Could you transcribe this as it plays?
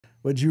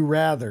Would you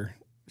rather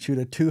shoot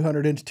a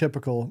 200-inch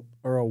typical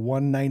or a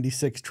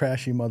 196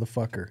 trashy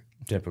motherfucker?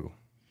 Typical.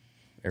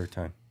 Every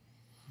time.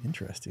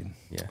 Interesting.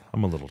 Yeah.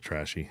 I'm a little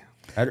trashy.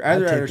 I'd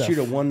rather shoot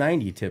a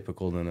 190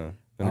 typical than a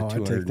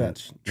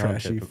 200-inch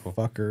trashy non-typical.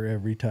 fucker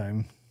every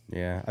time.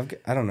 Yeah.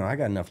 I don't know. I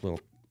got enough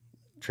little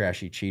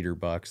trashy cheater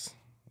bucks.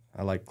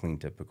 I like clean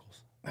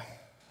typicals.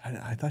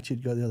 I thought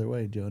you'd go the other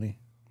way, Joni.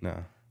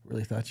 No.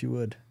 Really thought you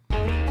would.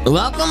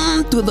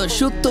 Welcome to the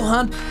Shoot to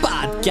Hunt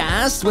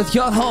podcast with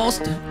your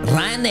host,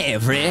 Ryan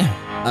Avery,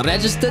 a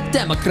registered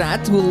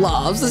Democrat who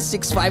loves the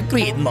 6'5"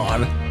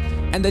 Creedmoor,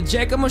 and the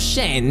Jacob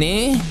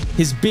O'Shaney,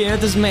 his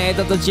beard is made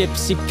of the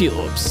gypsy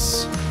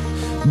pubes.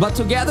 But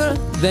together,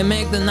 they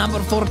make the number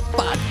 4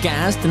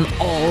 podcast in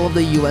all of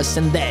the US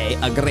and they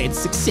a great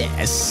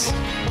success.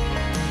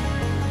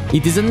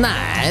 It is a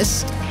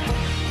nice...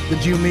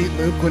 Did you meet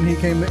Luke when you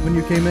came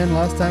in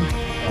last time?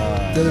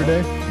 The other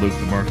day? Luke,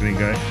 the marketing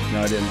guy?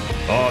 No, I didn't.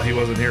 Oh, he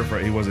wasn't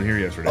here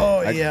yesterday. Oh,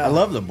 I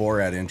love the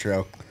Borat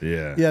intro.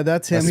 Yeah. Yeah,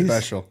 that's him. That's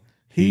special.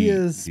 He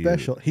is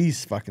special.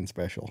 He's fucking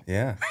special.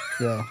 Yeah.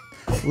 Yeah.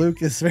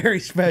 Luke is very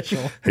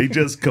special. He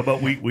just come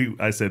up.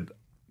 I said,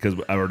 because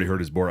I already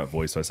heard his Borat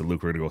voice, so I said,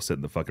 Luke, we're going to go sit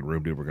in the fucking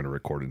room, dude. We're going to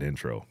record an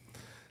intro.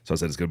 So I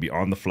said, it's going to be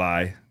on the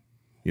fly.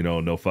 You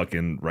know, no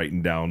fucking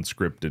writing down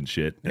script and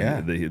shit.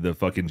 And Yeah. the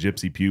fucking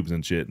gypsy pubes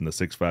and shit and the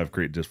 6'5"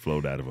 crate just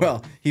flowed out of him.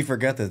 Well, he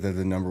forgot that they're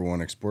the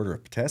 #1 exporter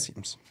of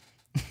potassiums.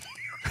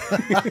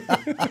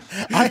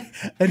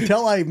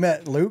 Until I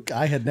met Luke,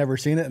 I had never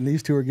seen it, and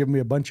these two were giving me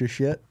a bunch of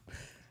shit.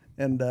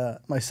 And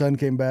my son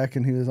came back,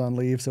 and he was on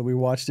leave, so we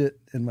watched it,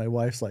 and my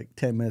wife's like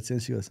 10 minutes in,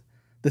 she goes,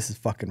 "This is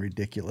fucking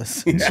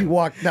ridiculous." And she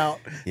walked out.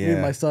 Me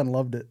and my son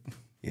loved it.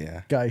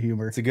 Yeah. Guy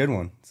humor. It's a good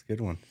one. It's a good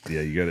one.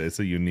 Yeah, you got it. It's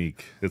a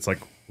unique. It's like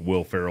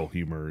Will Ferrell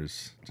humor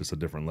is just a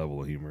different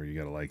level of humor. You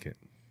got to like it.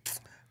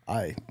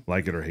 I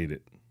Like it or hate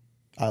it.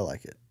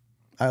 like it.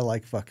 I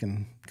like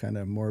fucking kind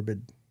of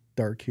morbid,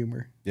 dark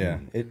humor. Yeah.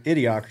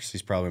 Idiocracy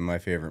is probably my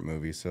favorite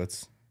movie, so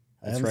it's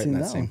haven't right seen in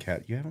that that same one.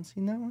 cat. You haven't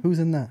seen that one? Who's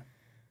in that?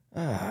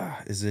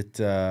 Is it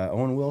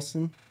Owen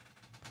Wilson?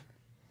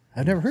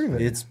 I've never heard of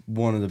it. It's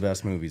one of the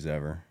best movies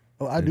ever.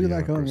 Oh, I do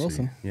like Owen Idiocracy.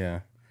 Wilson.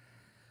 Yeah.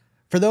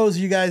 For those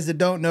of you guys that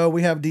don't know,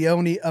 we have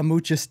Dioni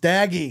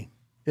Amuchastegui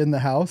in the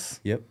house.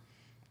 Yep.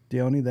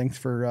 Dioni, thanks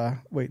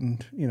for waiting,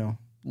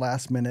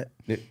 last minute,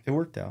 It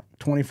worked out.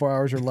 24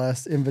 hours or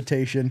less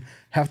invitation.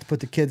 Have to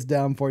put the kids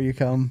down before you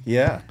come.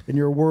 Yeah. In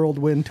your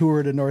whirlwind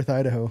tour to North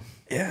Idaho.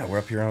 Yeah, we're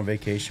up here on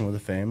vacation with the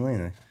family,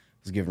 and I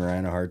was giving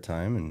Ryan a hard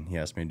time, and he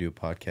asked me to do a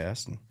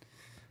podcast. And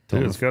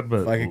Dude, it's got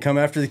if I could come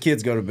after the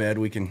kids go to bed,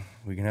 we can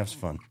have some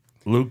fun.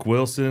 Luke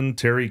Wilson,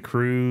 Terry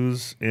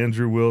Crews,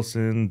 Andrew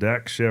Wilson,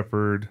 Dak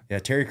Shepard, Yeah,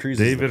 Terry Crews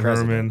David is the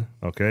president, Herman.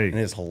 Okay. and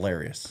it's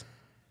hilarious.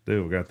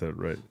 Dude, we got that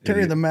right.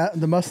 Terry, the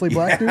muscly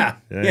black dude?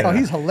 Yeah. Oh,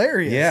 he's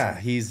hilarious. Yeah,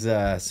 he's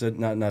so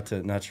not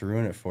to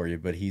ruin it for you,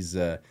 but he's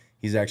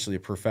actually a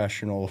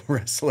professional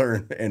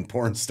wrestler and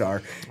porn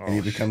star, and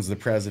he becomes the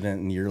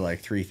president in year like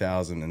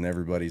 3000, and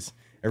everybody's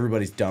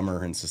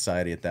dumber in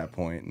society at that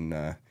point,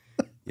 and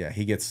yeah,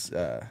 he gets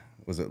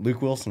was it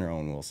Luke Wilson or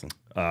Owen Wilson?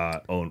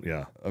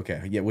 Yeah.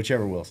 Okay, yeah,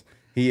 whichever Wilson.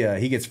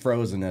 He gets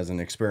frozen as an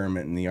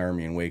experiment in the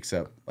army and wakes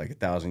up like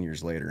 1,000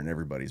 years later, and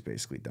everybody's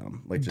basically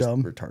dumb, like just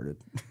retarded.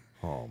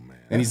 Oh, man.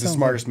 And he's the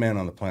smartest man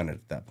on the planet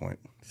at that point.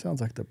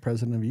 Sounds like the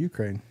president of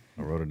Ukraine.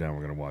 I wrote it down.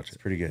 We're going to watch it.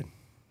 It's pretty good.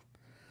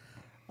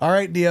 All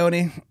right,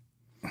 Dioni.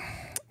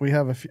 We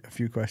have a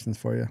few questions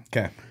for you.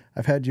 Okay,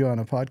 I've had you on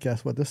a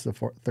podcast. What, this is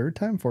the third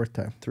time, fourth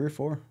time? 3 or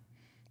 4,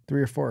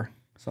 3 or 4.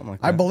 something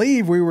like that. I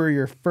believe we were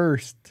your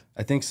first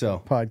I think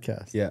so.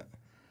 podcast. Yeah.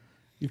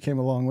 You came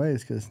a long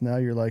ways because now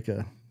you're like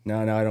a... No,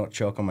 I don't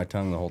choke on my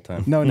tongue the whole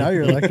time. No, now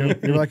you're like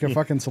a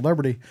fucking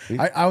celebrity.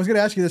 I was going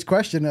to ask you this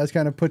question. I was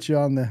kind of put you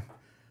on the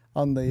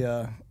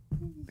kind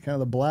of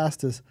the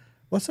blast. Is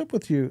what's up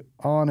with you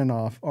on and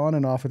off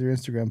with your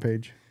Instagram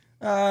page?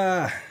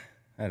 I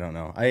don't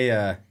know.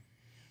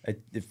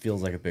 It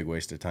feels like a big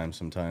waste of time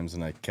sometimes,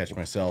 and I catch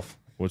myself.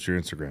 What's your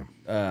Instagram?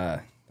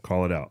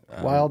 Call it out.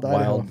 Wild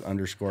Idaho.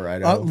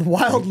 _Idaho.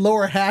 Wild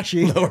Lower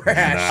Hashy. Lower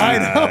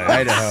Hash.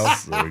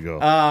 Idaho. There we go.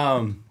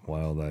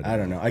 Wild Idaho. I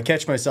don't know. I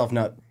catch myself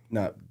not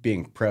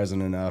being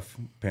present enough,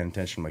 paying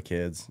attention to my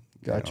kids.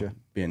 Gotcha.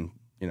 Being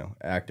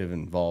active,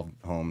 involved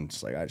at home.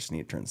 Just like I just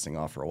need to turn this thing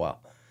off for a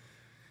while.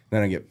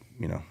 Then I get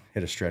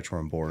hit a stretch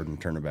where I'm bored and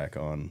turn it back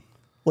on.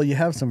 Well, you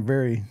have some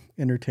very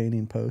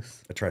entertaining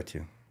posts. I try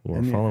to. Well,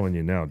 we're following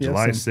you now. Yeah,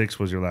 July 6th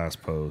was your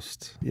last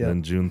post. Yeah.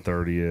 Then June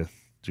 30th,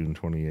 June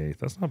 28th.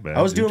 That's not bad.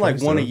 I was June doing like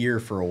one a 27th. year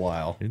for a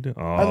while. You do?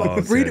 I Oh,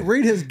 look, okay.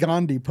 read his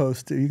Gandhi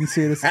post too. You can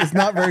see it. It's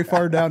not very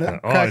far down. It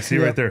Oh, I cracks see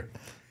me right up. there.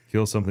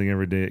 Kill something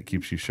every day. It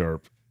keeps you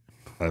sharp.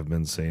 I've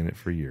been saying it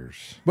for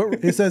years.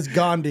 But it says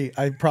Gandhi,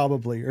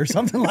 or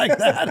something like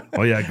that.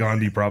 Oh, yeah,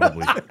 Gandhi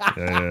probably.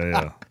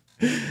 Yeah.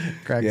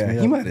 Cracks Yeah, me he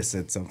up. might have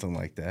said something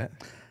like that.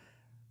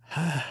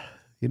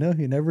 You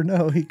never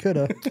know. He could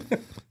have.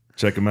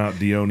 Check him out,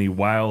 Dioni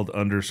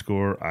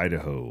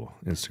Wild_Idaho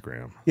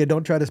Instagram. Yeah,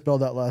 don't try to spell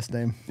that last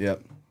name.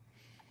 Yep.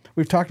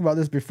 We've talked about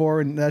this before,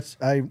 and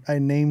I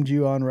named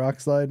you on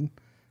Rockslide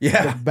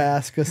Yeah. The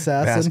Basque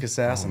Assassin. Basque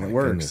Assassin. Oh, it my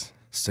works. goodness.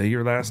 Say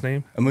your last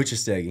name.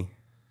 Amuchastegui.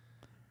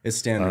 It's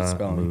standard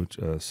spelling.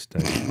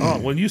 Amuchastegui. Oh,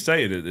 when you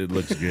say it, it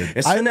looks good.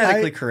 It's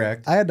phonetically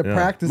correct. I had to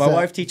practice My that.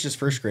 wife teaches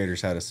first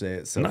graders how to say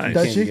it, so if you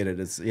Does can't she? get it.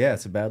 It's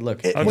a bad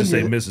look. I'll just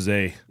say Mrs.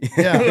 A.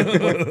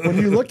 Yeah. when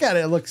you look at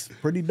it, it looks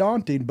pretty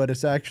daunting, but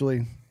it's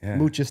actually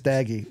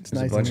Amuchastegui. It's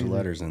There's nice a bunch and of easy.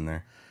 letters in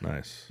there.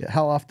 Nice. Yeah,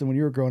 how often when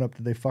you were growing up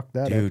did they fuck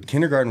that up? Dude,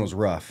 kindergarten was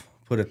rough.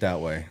 Put it that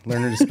way.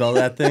 Learning to spell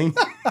that thing.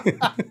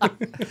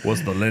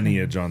 What's the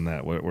lineage on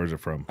that? Where's it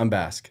from? I'm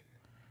Basque.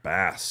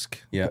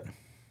 Basque. Yep.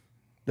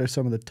 They're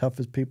some of the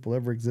toughest people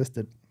ever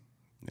existed.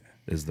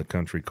 Is the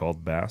country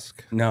called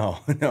Basque? No.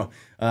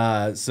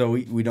 So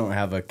we don't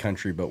have a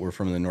country, but we're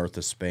from the north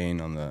of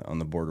Spain on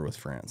the border with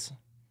France.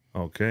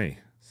 Okay.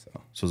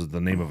 So is it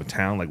the name of a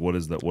town? Like what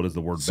is the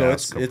word So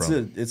Basque come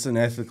from? it's an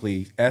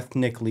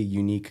ethnically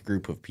unique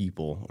group of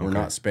people. We're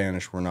not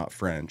Spanish. We're not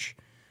French.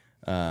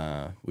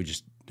 We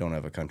just don't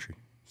have a country.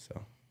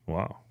 So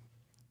Wow.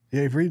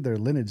 Yeah, if you read their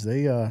lineage,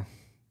 they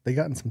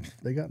got in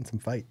some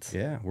fights.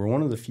 yeah, we're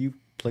one of the few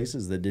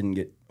places that didn't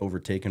get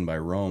overtaken by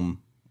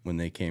Rome when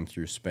they came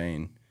through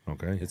Spain.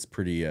 Okay. It's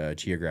pretty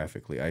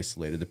geographically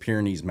isolated. The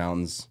Pyrenees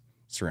Mountains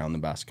surround the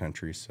Basque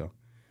Country, so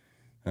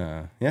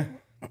yeah,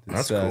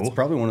 That's cool. It's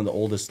probably one of the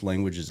oldest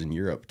languages in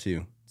Europe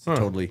too. It's a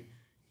totally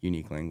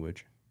unique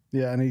language.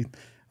 Yeah, and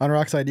on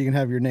Rockside you can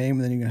have your name,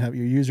 and then you can have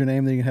your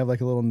username, then you can have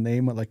like a little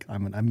name, like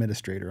I'm an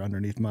administrator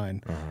underneath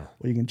mine.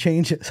 Well, you can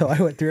change it. So I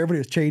went through, everybody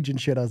was changing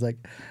shit. I was like,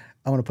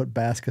 I'm gonna put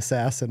Basque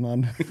Assassin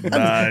on.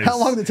 Nice. How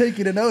long did it take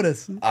you to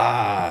notice?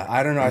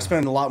 I don't know. I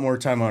spend a lot more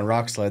time on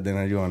Rockslide than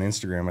I do on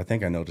Instagram. I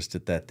think I noticed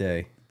it that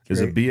day. Is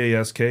it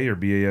BASK or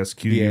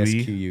BASQUE?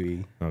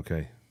 BSQUE.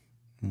 Okay.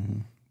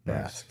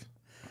 Basque.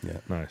 Yeah.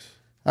 Nice.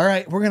 All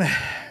right,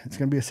 it's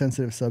gonna be a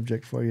sensitive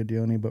subject for you,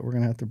 Dioni, but we're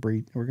gonna have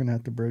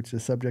to broach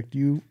this subject.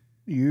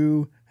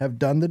 You have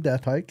done the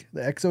death hike,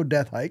 the EXO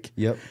death hike.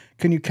 Yep.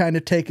 Can you kind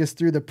of take us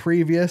through the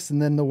previous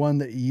and then the one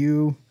that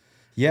you?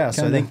 Yeah,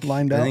 so I kinda think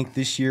lined up? I think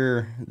this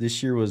year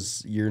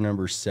was year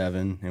number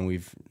 7, and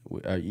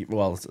it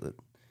was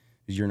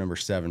year number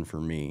 7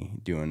 for me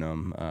doing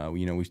them.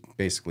 We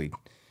basically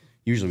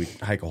usually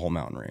we hike a whole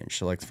mountain range.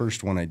 So like the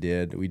first one we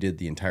did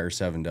the entire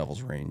Seven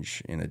Devils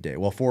range in a day.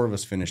 Well, 4 of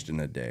us finished in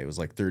a day. It was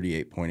like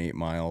 38.8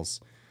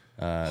 miles.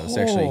 It was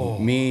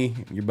actually me,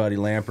 your buddy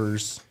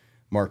Lampers,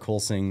 Mark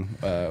Holsing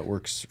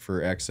works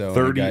for EXO.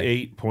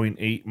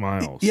 38.8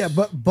 miles. Yeah,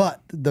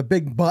 but the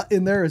big but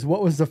in there is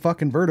what was the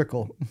fucking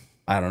vertical?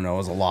 I don't know. It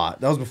was a lot.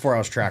 That was before I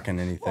was tracking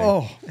anything.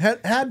 Oh,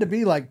 had to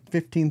be like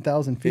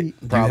 15,000 feet.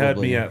 You had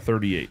me at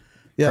 38.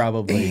 Yeah,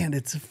 probably. and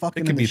it's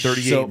fucking. It can be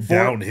 38 So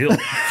downhill.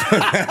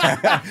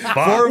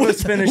 4 of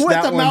us finished with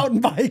that the one. mountain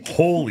bike.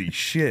 Holy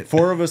shit.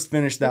 4 of us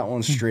finished that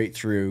one straight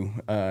through,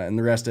 and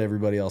the rest of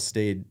everybody else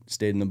stayed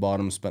in the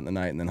bottom, spent the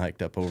night, and then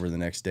hiked up over the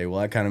next day. Well,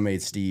 that kind of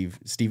made Steve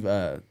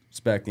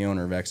Speck, the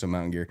owner of EXO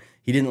Mountain Gear,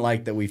 he didn't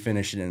like that we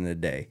finished it in a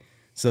day.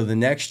 So the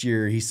next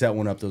year, he set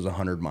one up that was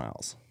 100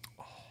 miles.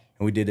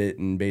 And we did it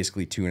in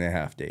basically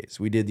 2.5 days.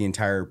 We did the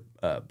entire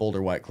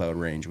Boulder White Cloud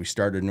range. We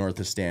started north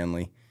of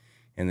Stanley,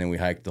 and then we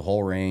hiked the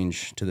whole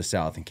range to the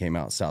south and came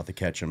out south of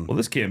Ketchum. Well,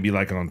 this can't be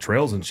like on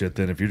trails and shit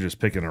then if you're just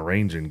picking a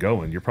range and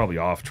going. You're probably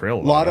off trail.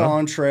 A lot of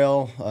on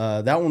trail.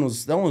 That one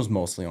was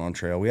mostly on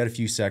trail. We had a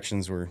few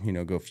sections where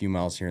go a few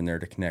miles here and there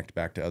to connect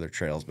back to other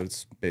trails, but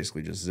it's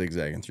basically just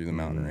zigzagging through the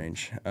mountain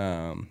range.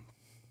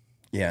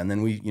 Yeah, and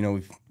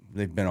then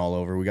they've been all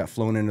over. We got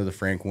flown into the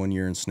Frank one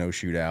year and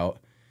snowshoed out.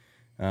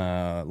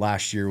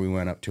 Last year we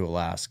went up to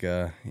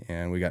Alaska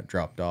and we got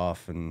dropped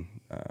off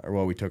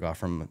we took off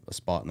from a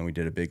spot and then we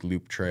did a big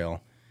loop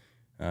trail.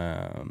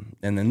 And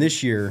then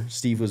this year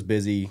Steve was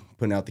busy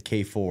putting out the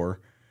K4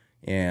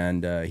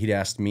 and he'd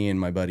asked me and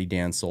my buddy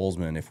Dan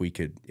Solzman if we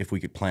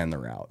could plan the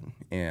route.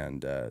 And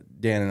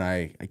Dan and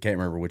I can't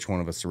remember which one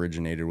of us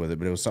originated with it,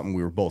 but it was something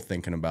we were both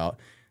thinking about.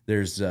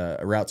 There's a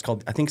route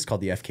I think it's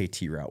called the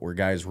FKT route where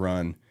guys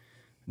run.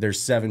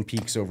 There's 7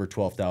 peaks over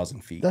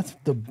 12,000 feet. That's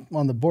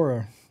on the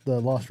Bora, the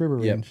Lost River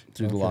range. Yep,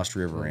 through the Lost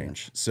River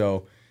range.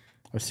 So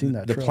I've seen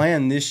that. the trail.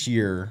 plan this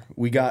year,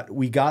 we got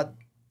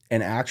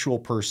an actual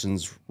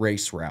person's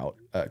race route.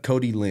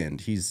 Cody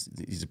Lind, he's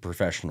a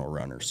professional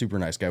runner, super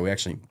nice guy. We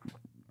actually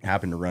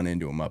happened to run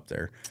into him up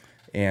there,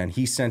 and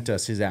he sent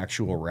us his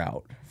actual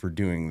route for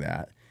doing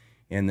that.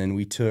 And then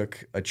we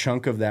took a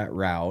chunk of that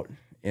route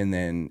and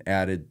then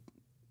added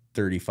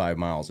 35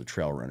 miles of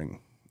trail running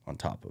on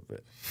top of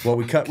it. Well,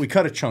 we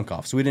cut a chunk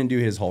off, so we didn't do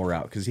his whole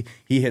route because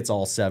he hits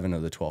all 7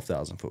 of the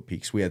 12,000 foot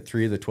peaks. We had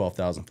 3 of the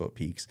 12,000 foot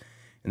peaks,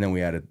 and then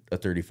we added a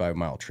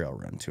 35-mile trail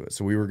run to it.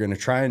 So we were going to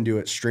try and do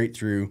it straight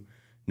through,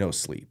 no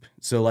sleep.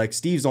 So like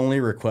Steve's only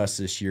request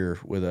this year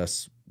with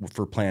us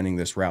for planning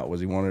this route was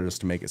he wanted us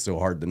to make it so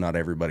hard that not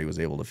everybody was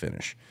able to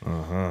finish.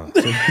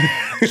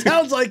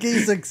 Sounds like he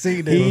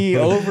succeeded. He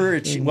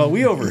overachieved. Well,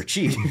 we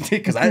overachieved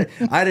because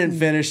I didn't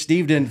finish.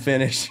 Steve didn't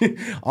finish.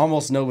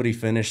 Almost nobody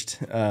finished.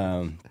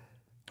 Yeah,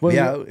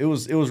 it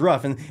was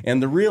rough.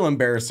 And the real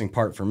embarrassing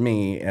part for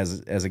me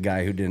as a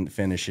guy who didn't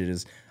finish it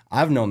is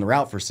I've known the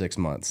route for 6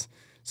 months.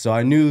 So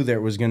I knew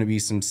there was going to be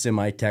some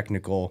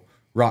semi-technical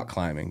rock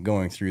climbing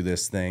going through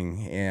this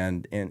thing.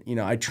 And you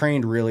know, I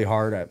trained really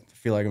hard. I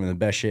feel like I'm in the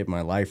best shape of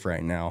my life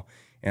right now.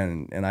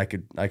 And I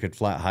could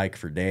flat hike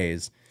for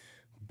days.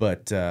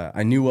 But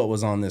I knew what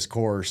was on this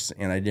course,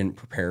 and I didn't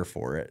prepare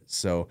for it.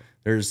 So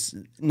there's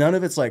none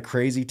of it's like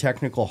crazy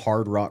technical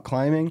hard rock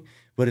climbing,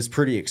 but it's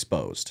pretty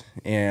exposed,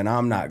 and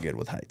I'm not good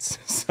with heights.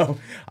 So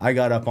I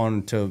got up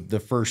onto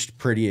the first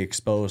pretty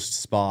exposed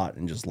spot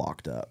and just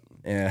locked up.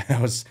 And I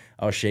was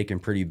shaking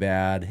pretty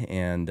bad,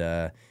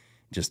 and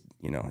just,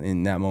 you know,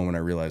 in that moment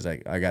I realized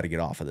I got to get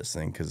off of this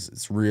thing because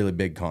it's really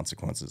big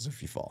consequences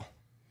if you fall.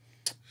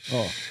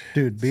 Oh,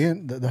 dude,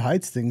 being the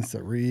heights thing's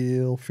a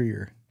real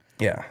fear.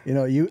 Yeah. You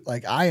know,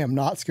 I am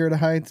not scared of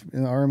heights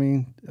in the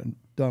Army. I've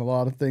done a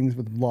lot of things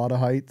with a lot of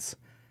heights.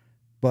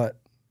 But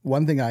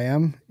one thing I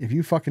am, if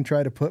you fucking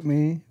try to put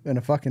me in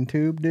a fucking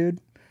tube, dude,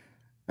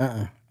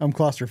 I'm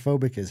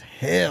claustrophobic as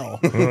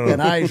hell.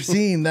 And I've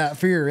seen that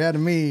fear out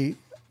of me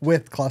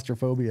with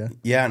claustrophobia.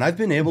 Yeah, and I've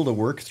been able to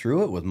work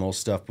through it with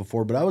most stuff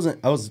before, but I was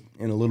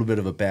in a little bit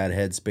of a bad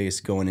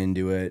headspace going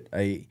into it.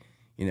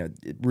 You know,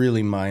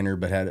 really minor,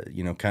 but had,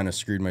 you know, kind of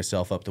screwed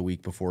myself up the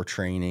week before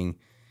training.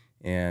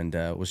 And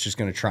was just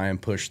going to try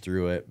and push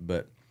through it.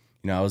 But,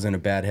 you know, I was in a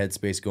bad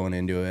headspace going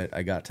into it.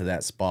 I got to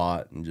that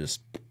spot and just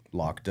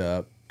locked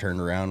up, turned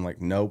around,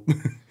 like, nope.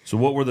 So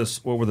what were the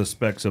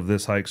specs of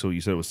this hike? So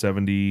you said it was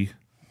 70.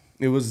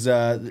 It was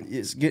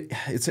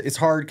it's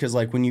hard because,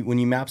 like, when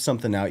you map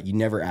something out, you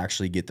never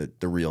actually get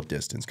the real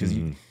distance because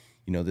you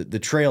know the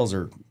trails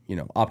are, you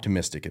know,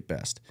 optimistic at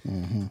best.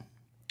 Mm-hmm.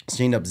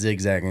 So you end up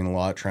zigzagging a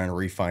lot, trying to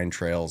refine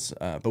trails.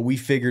 But we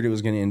figured it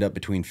was going to end up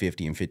between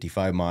 50 and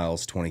 55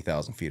 miles,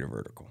 20,000 feet of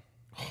vertical.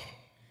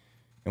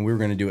 And we were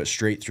going to do it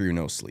straight through,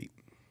 no sleep.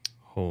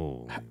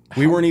 Holy.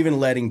 We weren't even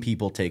letting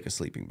people take a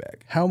sleeping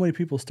bag. How many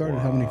people started?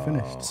 Wow. How many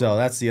finished? So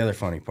that's the other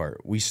funny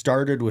part. We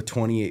started with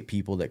 28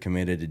 people that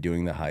committed to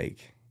doing the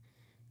hike.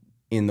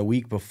 In the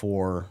week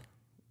before,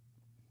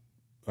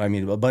 I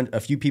mean, a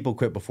few people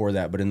quit before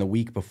that, but in the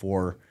week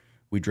before,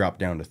 we dropped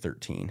down to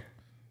 13.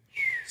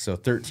 So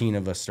 13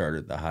 of us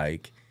started the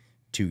hike.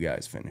 2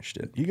 guys finished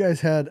it. You guys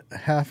had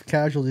half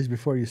casualties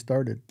before you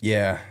started.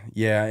 Yeah,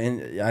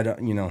 and I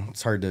don't, you know,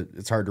 it's hard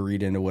to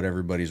read into what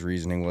everybody's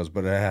reasoning was,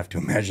 but I have to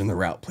imagine the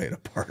route played a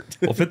part.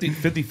 Well,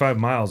 55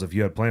 miles. If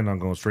you had planned on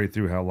going straight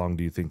through, how long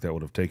do you think that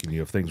would have taken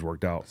you if things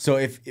worked out? So,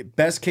 if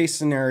best case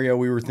scenario,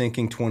 we were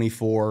thinking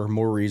 24,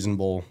 more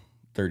reasonable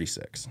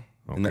 36.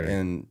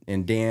 Okay.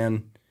 And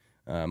Dan,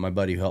 my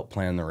buddy who helped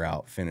plan the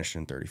route, finished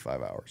in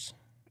 35 hours.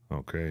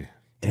 Okay.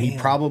 And he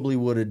probably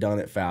would have done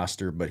it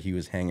faster, but he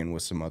was hanging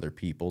with some other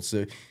people.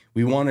 So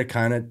we want to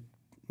kind of,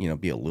 you know,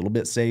 be a little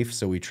bit safe.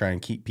 So we try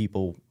and keep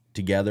people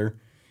together.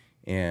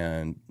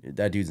 And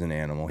that dude's an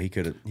animal. He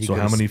could have. So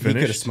how many finished? He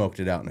could have smoked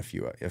it out in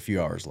a few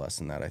hours less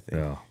than that, I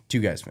think. Yeah. 2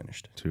 guys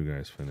finished. 2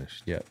 guys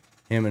finished. Yep.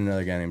 Him and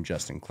another guy named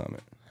Justin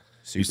Clement.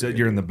 You said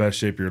you're in the best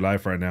shape of your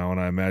life right now, and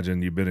I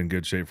imagine you've been in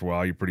good shape for a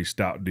while. You're pretty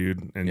stout,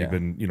 dude, and you've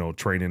been, you know,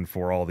 training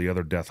for all the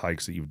other death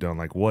hikes that you've done.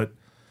 Like what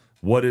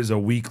is a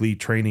weekly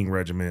training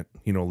regiment,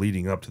 you know,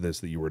 leading up to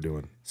this that you were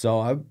doing? So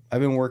I've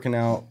been working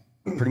out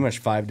pretty much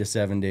 5 to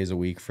 7 days a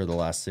week for the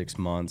last 6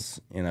 months,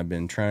 and I've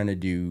been trying to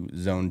do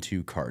zone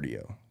 2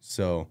 cardio.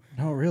 So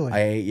oh really?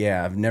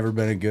 I've never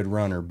been a good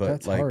runner, but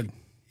that's like hard.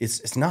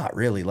 It's not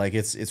really, like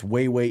it's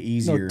way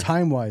easier. No,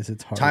 time-wise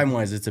it's hard.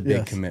 Time-wise it's a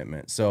big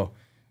commitment. So,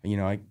 you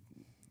know, I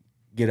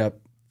get up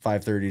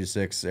 5:30 to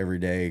 6 every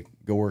day,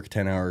 go work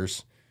 10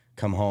 hours,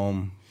 come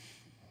home,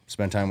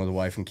 spend time with the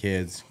wife and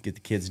kids, get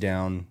the kids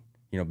down.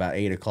 You know, about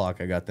 8 o'clock,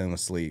 I got them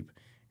asleep,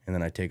 and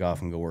then I take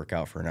off and go work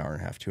out for an hour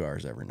and a half, 2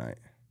 hours every night.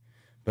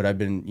 But I've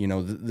been, you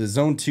know, the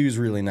zone 2 is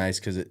really nice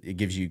because it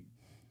gives you,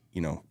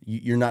 you know,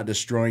 you're not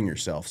destroying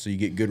yourself, so you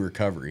get good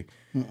recovery.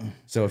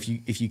 So if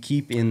you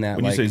keep in that,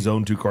 when you say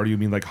zone 2 cardio, you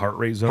mean like heart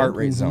rate zone? Heart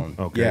rate zone.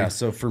 Okay. Yeah.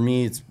 So for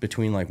me, it's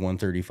between like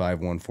 135,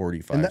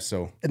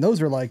 145. And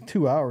those are like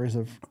 2 hours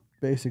of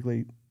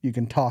basically you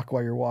can talk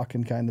while you're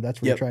walking, kind of.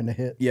 That's what you're trying to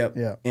hit. Yep.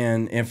 Yeah.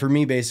 And for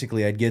me,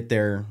 basically, I'd get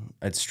there,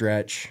 I'd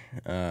stretch,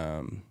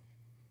 kind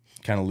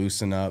of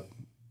loosen up,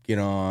 get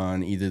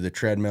on either the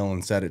treadmill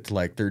and set it to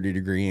like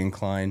 30-degree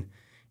incline,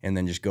 and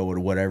then just go at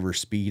whatever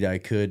speed I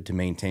could to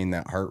maintain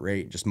that heart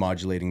rate, just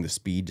modulating the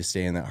speed to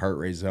stay in that heart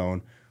rate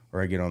zone,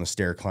 or I get on a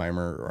stair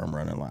climber or I'm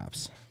running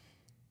laps.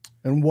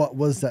 And what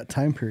was that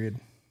time period?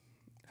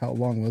 How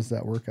long was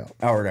that workout?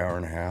 Hour to hour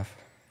and a half.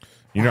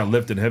 You're not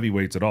lifting heavy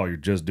weights at all. You're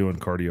just doing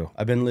cardio.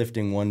 I've been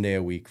lifting 1 day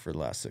a week for the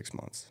last 6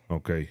 months.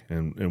 Okay.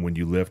 And when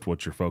you lift,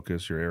 what's your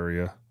focus, your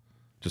area?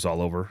 Just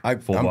all over?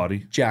 Full I'm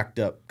body? Jacked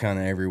up kind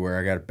of everywhere.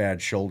 I got a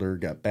bad shoulder,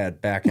 got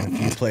bad back in a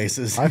few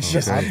places. I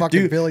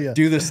fucking feel you.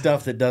 Do the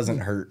stuff that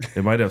doesn't hurt.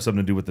 It might have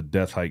something to do with the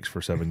death hikes for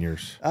 7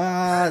 years.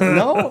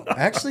 No,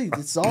 actually,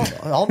 it's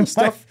all the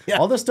stuff.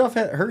 All the stuff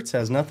that hurts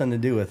has nothing to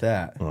do with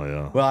that. Oh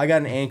yeah. Well, I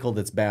got an ankle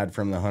that's bad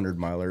from the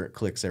 100-miler. It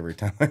clicks every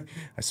time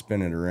I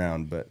spin it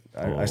around. But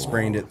I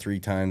sprained it 3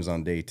 times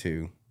on day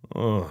 2.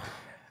 Oh.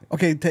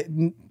 Okay,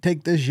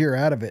 take this year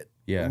out of it.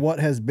 Yeah. What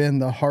has been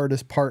the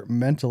hardest part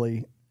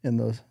mentally in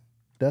those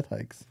death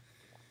hikes?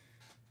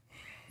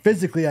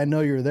 physically I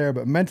know you're there,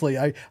 but mentally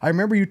I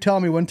remember you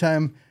telling me one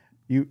time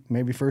you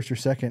maybe first or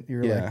second you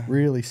were like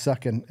really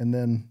sucking, and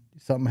then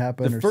something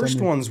happened. The first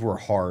ones were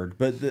hard,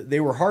 but they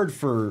were hard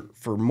for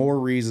more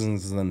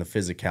reasons than the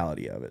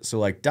physicality of it. So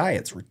like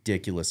diet's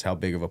ridiculous how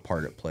big of a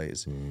part it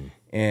plays.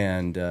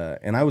 And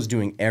I was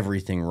doing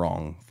everything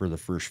wrong for the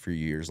first few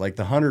years. Like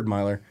the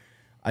 100-miler,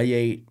 I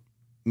ate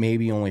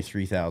maybe only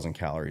 3,000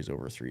 calories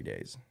over 3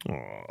 days.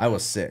 Aww. I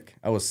was sick.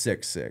 I was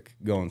sick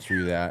going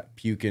through that,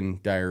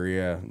 puking,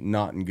 diarrhea,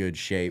 not in good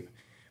shape,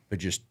 but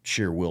just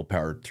sheer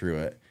willpower through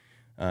it.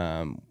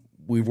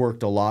 We've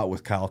worked a lot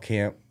with Kyle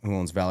Camp, who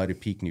owns Valley to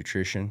Peak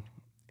Nutrition,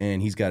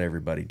 and he's got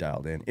everybody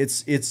dialed in.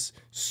 It's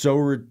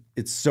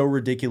so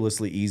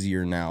ridiculously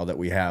easier now that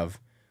we have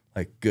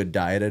like good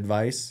diet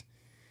advice.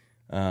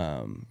 You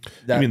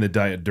mean the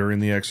diet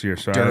during the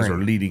exercise or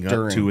leading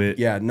up to it?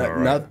 Yeah,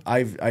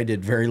 I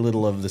did very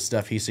little of the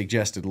stuff he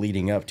suggested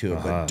leading up to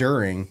it, but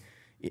during,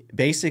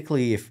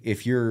 basically,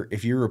 if you're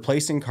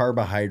replacing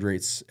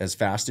carbohydrates as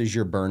fast as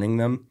you're burning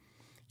them,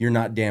 you're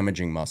not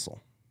damaging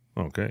muscle.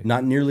 Okay.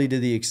 Not nearly to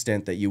the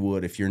extent that you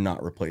would if you're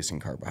not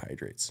replacing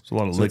carbohydrates. It's a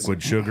lot of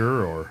liquid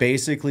sugar, or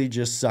basically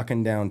just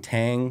sucking down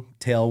Tang,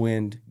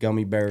 Tailwind,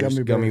 gummy bears,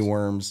 gummy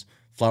worms,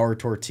 flour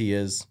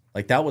tortillas.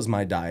 Like that was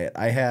my diet.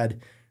 I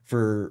had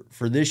for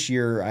this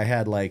year, I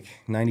had like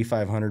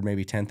 9,500,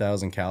 maybe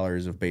 10,000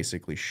 calories of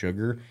basically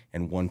sugar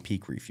and one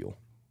peak refuel.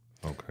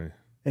 Okay.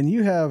 And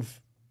you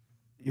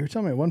were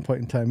telling me at one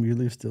point in time you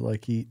used to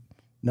like eat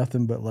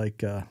nothing but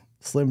like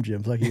Slim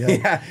Jims, like you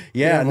had.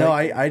 No,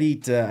 I'd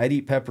eat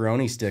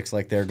pepperoni sticks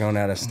like they're going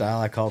out of style.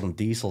 I called them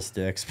diesel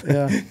sticks.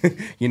 But,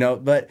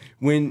 but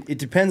when it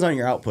depends on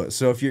your output.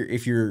 So if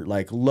you're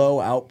like low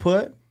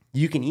output,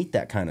 you can eat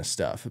that kind of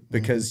stuff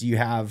because you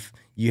have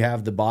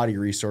the body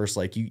resource.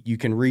 Like you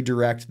can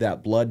redirect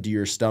that blood to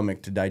your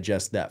stomach to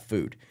digest that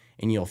food,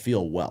 and you'll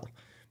feel well.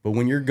 But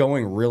when you're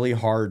going really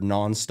hard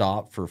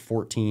nonstop for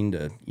 14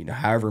 to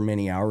however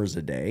many hours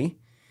a day,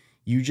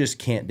 you just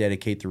can't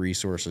dedicate the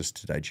resources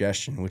to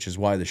digestion, which is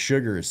why the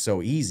sugar is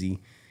so easy,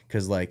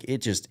 because like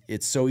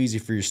it's so easy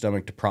for your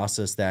stomach to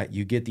process that.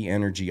 You get the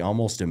energy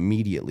almost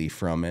immediately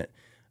from it.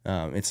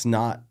 It's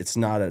not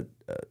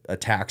a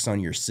tax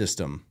on your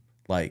system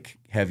like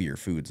heavier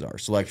foods are.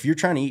 So like if you're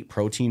trying to eat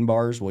protein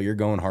bars while you're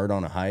going hard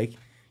on a hike,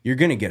 you're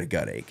gonna get a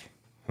gut ache,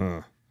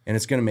 and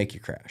it's gonna make you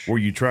crash. Were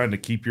you trying to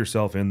keep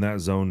yourself in that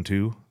zone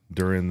too?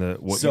 During the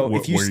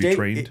you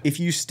trained? If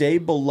you stay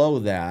below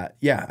that,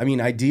 yeah, I mean,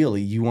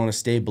 ideally you want to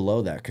stay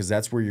below that because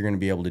that's where you're going to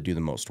be able to do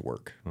the most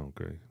work.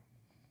 Okay.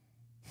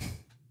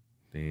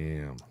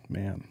 Damn,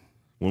 man.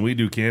 When we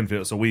do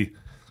Canfield, so we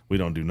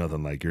don't do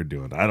nothing like you're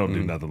doing. I don't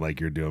do nothing like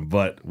you're doing,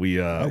 but we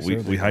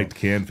hiked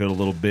Canfield a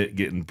little bit,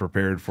 getting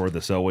prepared for the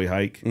Selway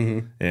hike,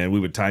 and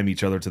we would time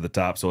each other to the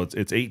top. So it's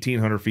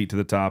 1,800 feet to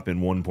the top in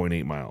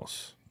 1.8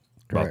 miles.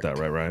 About that,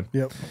 right, Ryan?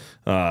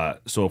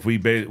 Yep. So if we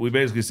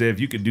basically say if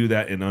you could do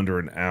that in under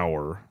an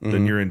hour,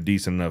 then you're in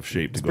decent enough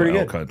shape to go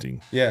elk hunting.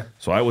 Yeah.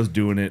 So I was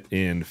doing it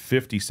in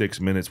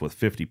 56 minutes with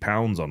 50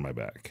 pounds on my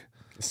back.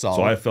 Solid.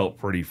 So I felt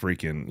pretty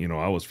freaking,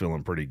 I was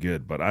feeling pretty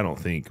good. But I don't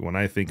think, when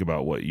I think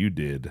about what you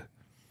did,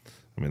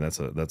 I mean that's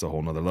a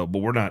whole nother level.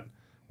 But we're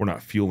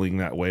not fueling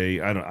that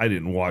way. I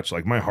didn't watch,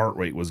 like my heart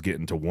rate was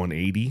getting to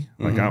 180.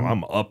 Like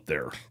I'm up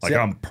there. Like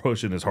I'm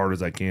pushing as hard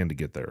as I can to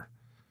get there.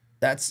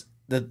 That's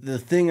the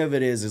thing of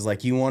it is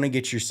like you want to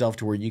get yourself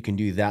to where you can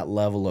do that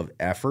level of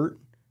effort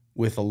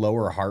with a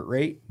lower heart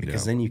rate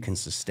because then you can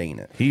sustain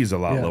it. He's a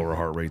lot lower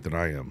heart rate than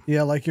I am.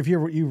 Yeah, like if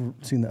you've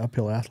seen the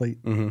Uphill Athlete,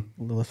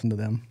 listen to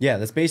them. Yeah,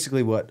 that's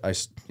basically what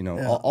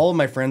all of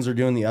my friends are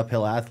doing, the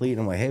Uphill Athlete,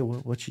 and I'm like, hey,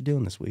 what you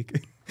doing this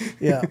week?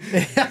 Yeah.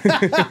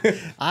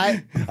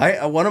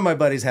 One of my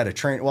buddies had a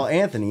trainer. Well,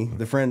 Anthony,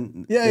 the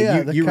friend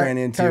you ran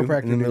into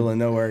in the middle of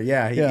nowhere.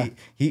 Yeah,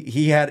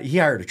 he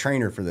hired a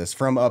trainer for this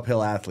from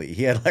Uphill Athlete.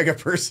 He had like a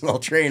personal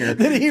trainer.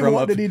 Did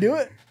he do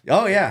it?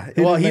 Oh yeah.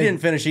 He didn't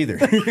finish either.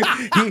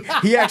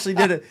 he actually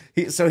did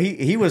it.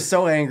 He was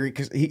so angry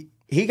because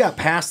he got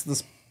past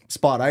the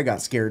spot I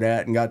got scared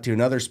at and got to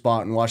another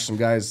spot and watched some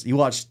guys. He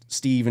watched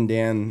Steve and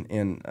Dan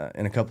and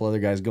a couple other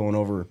guys going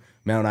over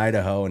Mount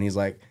Idaho, and he's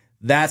like,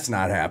 that's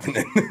not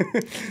happening.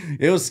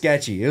 It was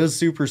sketchy. It was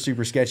super,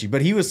 super sketchy.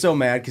 But he was so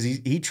mad because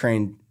he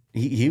trained.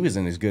 He was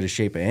in as good a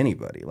shape as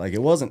anybody. Like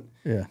it wasn't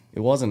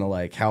a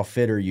like how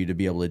fit are you to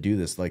be able to do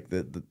this. Like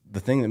the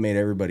thing that made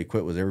everybody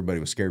quit was everybody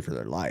was scared for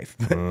their life.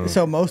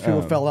 So most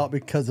people fell out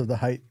because of the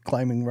height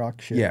climbing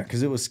rock shit. Yeah,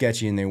 because it was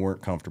sketchy and they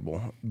weren't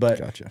comfortable.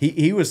 But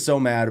he was so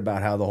mad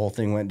about how the whole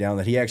thing went down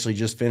that he actually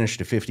just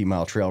finished a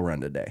 50-mile trail run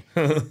today.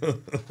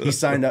 He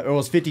signed up. It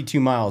was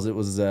 52 miles. It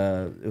was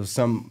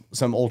some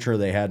ultra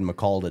they had in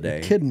McCall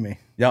today. You're kidding me?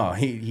 No,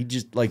 he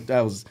just like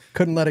that was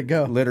couldn't let it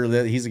go.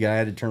 Literally, he's the guy I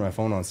had to turn my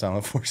phone on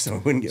silent for so I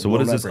wouldn't get. So what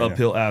is this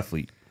Uphill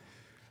Athlete?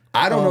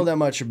 I don't know that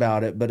much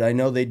about it, but I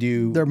know they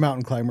do. They're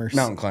mountain climbers.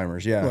 Mountain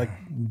climbers, yeah, like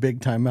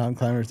big time mountain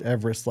climbers.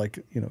 Everest, like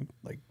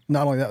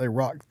not only that, they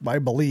rock. I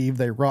believe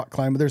they rock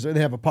climb. But they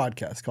have a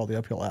podcast called The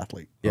Uphill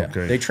Athlete. Yeah,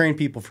 Okay. they train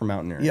people for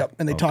mountaineering. Yep,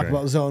 and they talk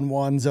about Zone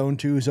 1, Zone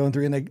 2, Zone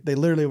 3, and they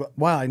literally.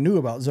 Wow, I knew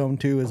about Zone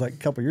 2 is like a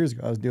couple years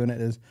ago. I was doing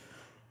it. Is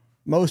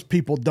most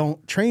people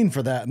don't train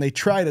for that, and they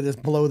try to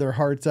just blow their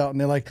hearts out. And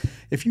they're like,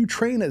 if you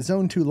train at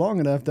Zone 2 long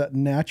enough, that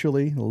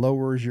naturally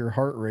lowers your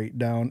heart rate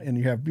down, and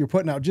you're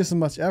putting out just as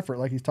much effort,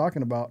 like he's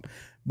talking about,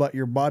 but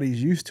your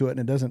body's used to it, and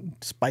it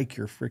doesn't spike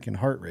your freaking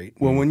heart rate.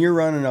 Well, when you're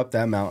running up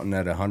that mountain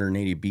at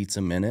 180 beats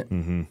a minute,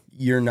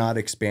 you're not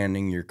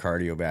expanding your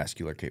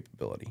cardiovascular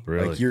capability.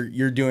 Really? Like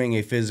you're doing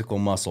a physical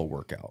muscle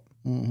workout.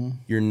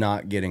 You're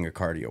not getting a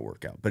cardio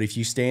workout. But if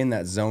you stay in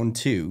that Zone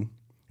 2,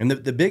 and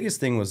the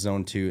biggest thing with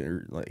Zone 2,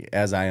 or like,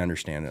 as I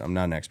understand it, I'm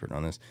not an expert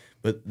on this,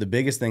 but the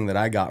biggest thing that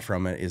I got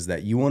from it is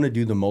that you want to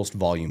do the most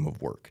volume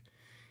of work.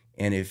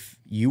 And if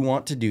you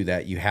want to do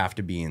that, you have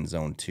to be in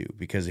Zone 2.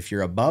 Because if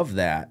you're above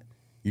that,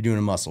 you're doing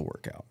a muscle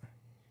workout.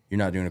 You're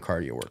not doing a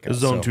cardio workout. Is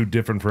Zone 2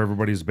 different for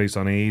everybody? Is it based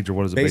on age, or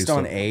what is it based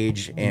on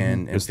age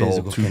and It's the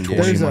physical whole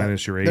 220 condition.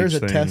 minus your age There's a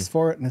thing? test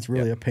for it, and it's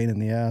really a pain in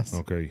the ass.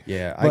 Okay.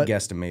 Yeah, But- I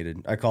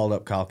guesstimated. I called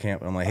up Kyle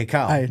Camp, and I'm like, hey,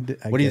 Kyle, I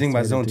what do you think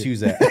about guesstimated Zone too.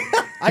 2's at?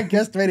 I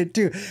guesstimated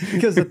too,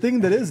 because the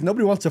thing that is,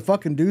 nobody wants to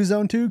fucking do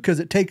Zone 2 because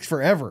it takes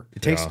forever.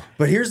 It takes,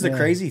 but here's the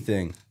crazy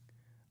thing.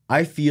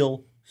 I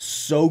feel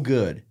so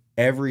good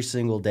every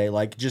single day.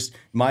 Like just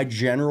my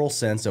general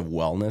sense of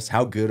wellness,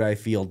 how good I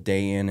feel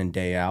day in and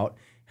day out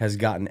has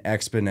gotten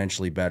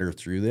exponentially better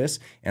through this.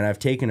 And I've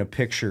taken a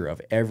picture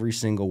of every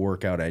single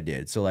workout I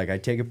did. So like I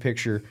take a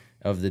picture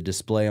of the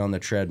display on the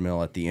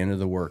treadmill at the end of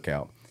the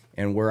workout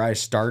and where I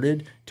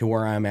started to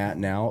where I'm at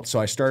now. So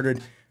I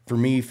started, for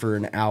me, for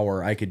an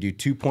hour, I could do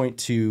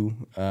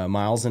 2.2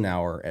 miles an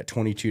hour at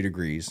 22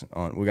 degrees.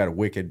 We got a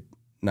wicked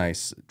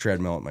nice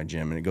treadmill at my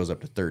gym, and it goes up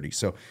to 30.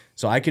 So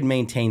I could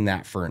maintain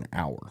that for an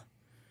hour.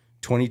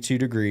 22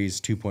 degrees,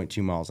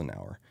 2.2 miles an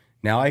hour.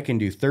 Now I can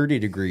do 30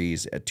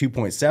 degrees at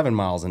 2.7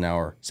 miles an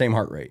hour, same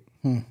heart rate.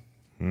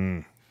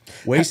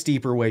 Way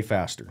steeper, way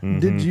faster.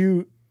 Did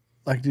you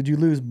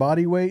lose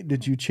body weight?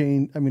 Did you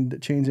change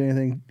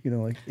anything,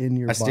 like in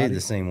your I body? stayed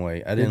the same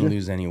weight. I didn't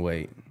lose any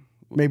weight.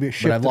 Maybe it But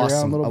shifted I've lost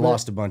around a little I bit?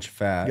 lost a bunch of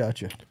fat.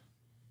 Gotcha.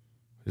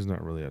 He's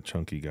not really a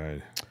chunky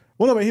guy.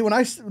 Well, no, but when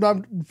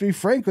I'm be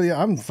frank with you,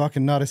 I'm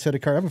fucking not a set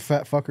of car. I'm a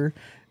fat fucker.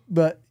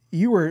 But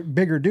you were a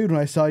bigger dude when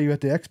I saw you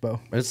at the expo.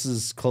 This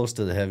is close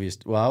to the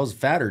heaviest. Well, I was a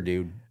fatter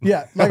dude.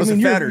 Yeah, I was a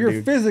fatter you're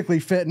dude. physically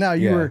fit now.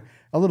 You Yeah. were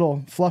a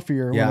little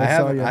fluffier Yeah, when I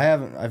saw you.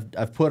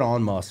 I've put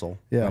on muscle.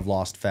 Yeah. I've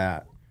lost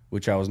fat,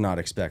 which I was not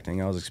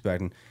expecting. I was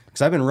expecting,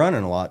 because I've been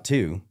running a lot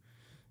too.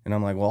 And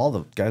I'm like, well, all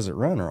the guys that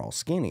run are all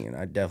skinny, and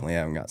I definitely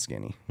haven't got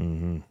skinny.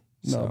 No,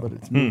 but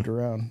it's moved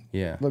around.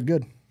 Yeah. Look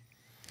good.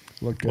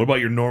 Look good. What about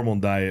your normal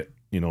diet,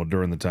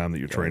 during the time that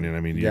you're training? I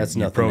mean, That's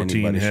you're nothing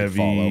protein anybody should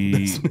follow.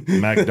 heavy,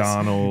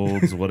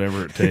 McDonald's,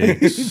 whatever it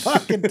takes.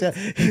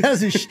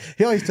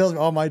 He always tells me,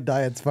 "Oh, my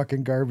diet's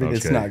fucking garbage."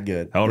 It's Okay. not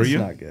good. How old are you?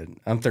 It's not good.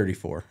 I'm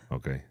 34.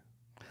 Okay.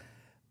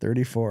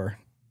 34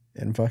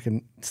 and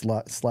fucking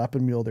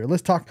slapping mule deer.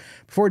 Let's talk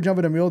before we jump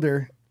into mule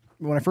deer.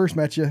 When I first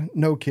met you,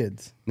 no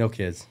kids. No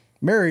kids.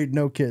 Married,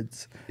 no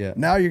kids. Yeah.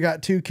 Now you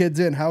got 2 kids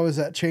in. How has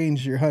that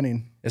changed your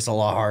hunting? It's a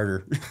lot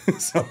harder.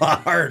 It's a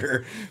lot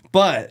harder.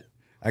 But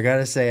I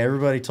gotta say,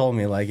 everybody told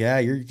me like, yeah,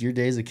 your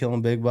days of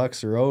killing big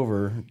bucks are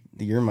over.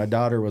 The year my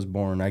daughter was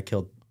born, I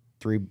killed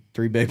three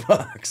big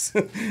bucks.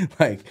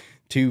 Like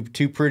two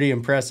pretty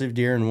impressive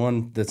deer and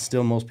one that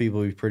still most people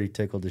would be pretty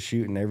tickled to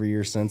shoot. And every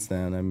year since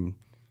then,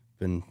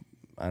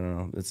 I don't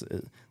know.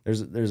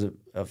 There's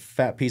a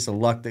fat piece of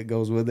luck that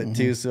goes with it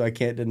too. So I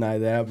can't deny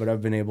that. But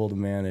I've been able to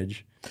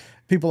manage.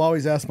 People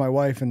always ask my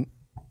wife, and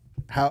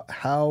how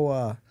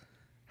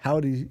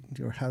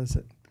does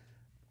it?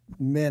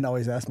 Men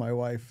always ask my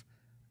wife,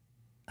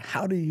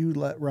 how do you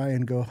let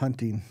Ryan go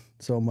hunting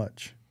so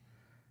much?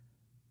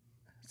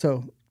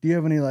 So do you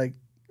have any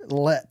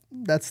let?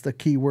 That's the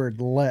key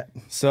word, let.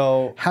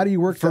 So How do you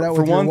work that out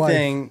for with your one wife?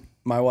 thing,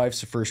 my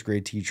wife's a first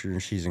grade teacher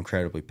and she's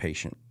incredibly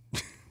patient,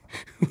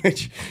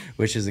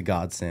 which is a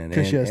godsend.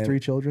 Because she has And 3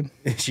 children.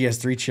 She has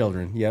 3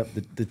 children. Yep,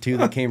 the 2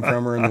 that came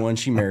from her and the one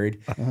she married.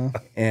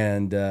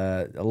 And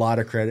a lot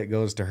of credit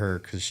goes to her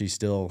because she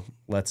still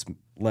lets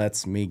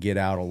me get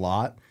out a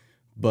lot.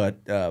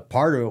 But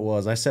part of it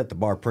was I set the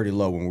bar pretty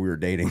low when we were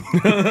dating.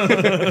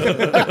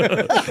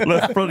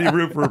 Left plenty of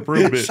room for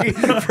improvement.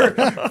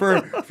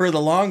 for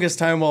the longest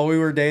time while we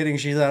were dating,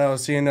 she thought I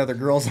was seeing other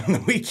girls on the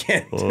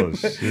weekend. Oh,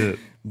 shit.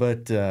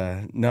 But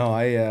no,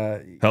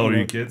 How old are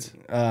your kids?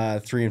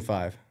 3 and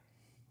 5.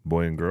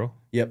 Boy and girl?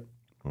 Yep.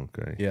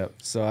 Okay. Yep.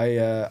 So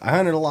I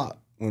hunted a lot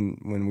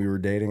when we were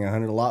dating. I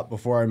hunted a lot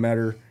before I met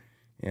her,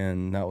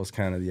 and that was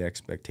kind of the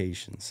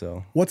expectation.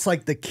 So What's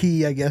the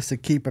key, I guess, to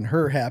keeping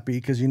her happy?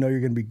 Because you're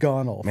going to be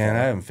gone all man, I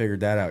fall. haven't figured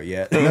that out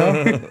yet.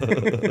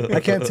 I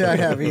can't say I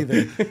have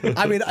either.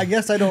 I mean, I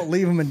guess I don't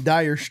leave them in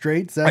dire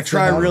straits. I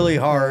try really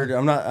hard.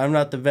 I'm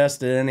not the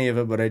best at any of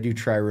it, but I do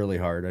try really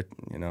hard.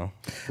 For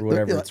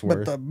whatever it's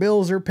worth. But the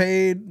bills are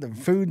paid, the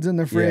food's in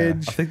the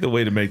fridge. I think the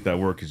way to make that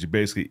work is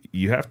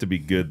you have to be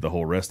good the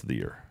whole rest of the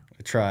year.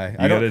 try. You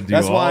got to do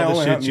That's why I all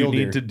only the hunt shit you mule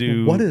need deer. to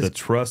do. What is- the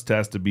trust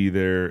has to be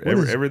there. what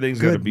does Everything's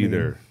got to good be mean?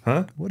 there,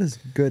 huh? What does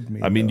good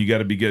mean? I mean, though? you got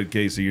to be good.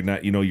 Okay, so you're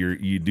not,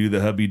 you do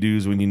the hubby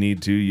do's when you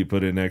need to. You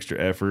put in extra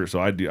effort. So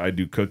I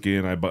do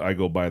cooking. I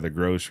go buy the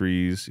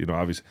groceries.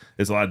 Obviously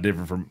it's a lot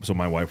different from. So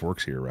my wife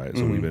works here, right?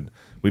 So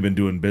we've been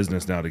doing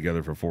business now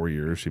together for 4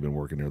 years. She's been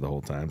working here the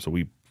whole time. So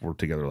we work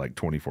together like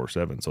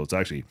 24/7. So it's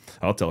actually,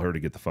 I'll tell her to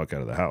get the fuck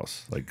out of the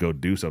house, like go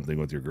do something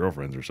with your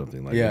girlfriends or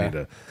something. Like, Yeah. you need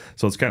to,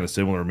 so it's kind of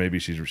similar. Maybe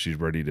she's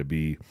ready to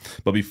be.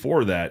 But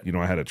before that,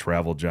 I had a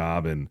travel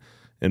job and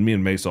me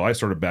and May. So I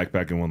started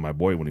backpacking with my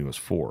boy when he was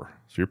 4.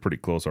 So you're pretty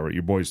close already.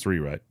 Your boy's 3,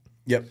 right?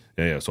 Yep.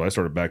 Yeah. So I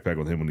started backpacking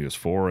with him when he was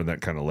 4, and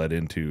that kind of led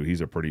into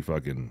he's a pretty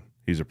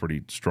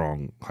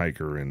strong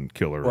hiker and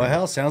killer. Well,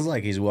 hell, sounds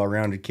like he's a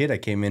well-rounded kid. I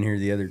came in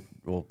here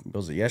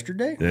was it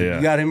yesterday? Yeah.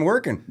 You got him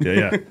working.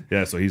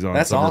 Yeah. So he's on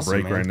That's summer awesome,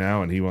 break man. right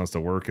now, and he wants to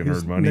work and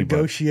He's earn money. But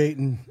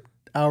negotiating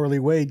hourly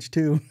wage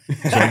too.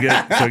 so I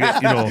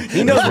get,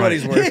 He knows what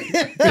he's worth.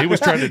 He was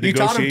trying to You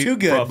taught him negotiate too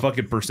good. a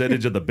fucking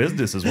percentage of the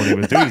business is what he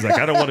was doing. He's like,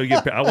 I don't want to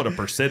get paid. I want a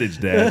percentage,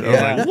 Dad. I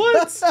was like,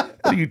 what?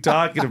 What are you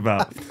talking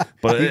about?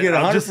 But You get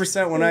I'm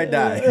 100% when I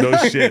die. no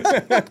shit.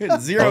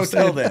 0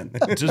 till then.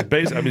 Just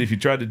based. I mean, if you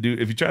try to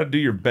do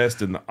your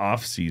best in the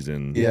off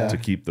season Yeah. to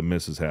keep the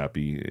missus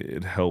happy,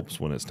 it helps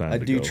when it's time I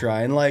to do go.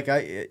 try, and like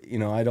I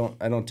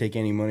don't take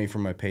any money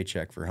from my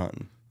paycheck for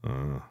hunting.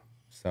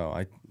 So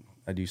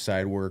I do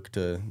side work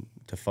to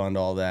fund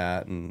all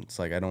that, and it's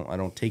like I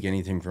don't take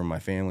anything from my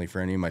family for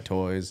any of my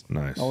toys.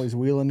 Nice. Always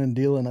wheeling and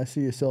dealing. I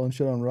see you selling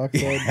shit on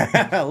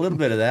Rockside. A little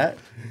bit of that.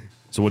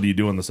 So what do you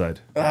do on the side?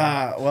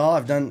 Well,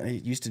 I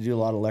used to do a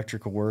lot of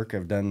electrical work.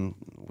 I've done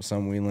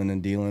some wheeling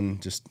and dealing,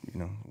 just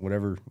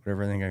whatever I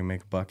think I can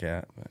make a buck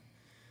at. But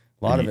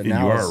a lot of it And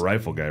now. you are is- a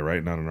rifle guy,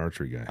 right? Not an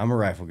archery guy. I'm a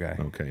rifle guy.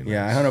 Okay,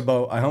 Yeah, nice. I hunt a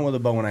bow. I hunt with a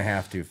bow when I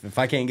have to. If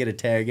I can't get a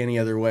tag any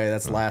other way,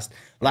 that's last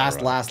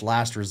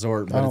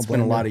resort. But don't it's been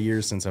a blame lot you. of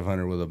years since I've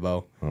hunted with a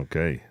bow.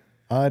 Okay.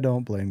 I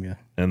don't blame you.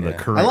 And the Yeah.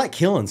 current. I like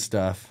killing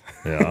stuff.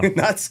 Yeah.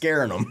 Not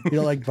scaring them. You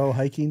don't like bow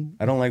hiking?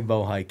 I don't like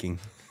bow hiking.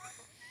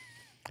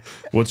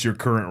 What's your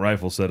current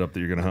rifle setup that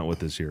you're going to hunt with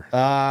this year?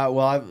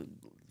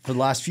 For the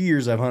last few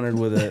years, I've hunted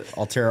with a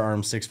Altera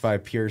Arm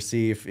 6.5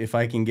 PRC. If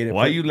I can get it.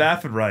 Why are you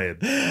laughing, Ryan?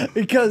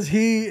 Because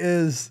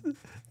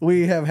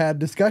we have had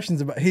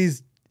discussions about,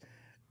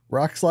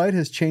 Rockslide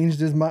has changed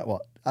his mind.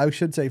 Well, I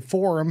should say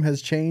Forum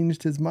has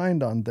changed his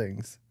mind on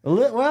things.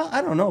 Well,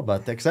 I don't know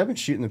about that because I've been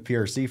shooting the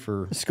PRC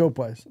for Scope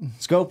wise.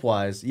 scope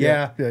wise.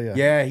 Yeah.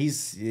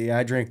 Yeah.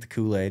 I drank the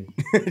Kool-Aid.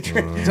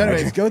 So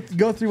anyways,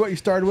 go through what you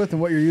started with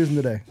and what you're using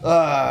today.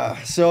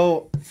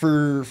 So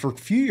for a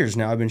few years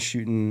now, I've been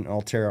shooting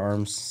Altera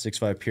Arms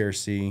 6.5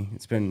 PRC.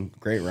 It's been a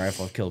great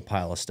rifle. I've killed a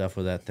pile of stuff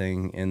with that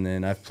thing. And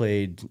then I've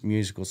played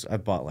musicals.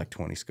 I've bought like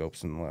 20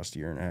 scopes in the last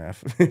year and a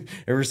half.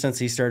 Ever since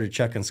he started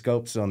chucking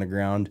scopes on the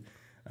ground,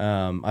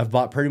 I've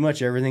bought pretty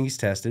much everything he's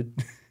tested.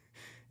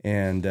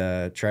 And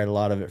tried a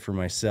lot of it for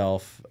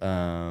myself.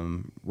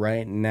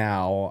 Right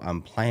now,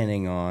 I'm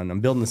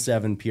building the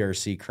 7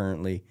 PRC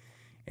currently,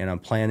 and I'm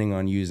planning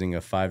on using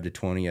a 5 to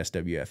 20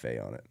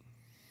 SWFA on it.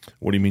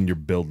 What do you mean you're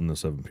building the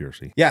 7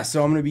 PRC? Yeah,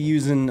 so I'm going to be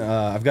using,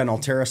 I've got an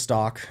Altera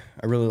stock.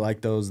 I really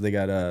like those. They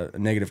got a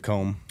negative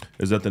comb.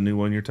 Is that the new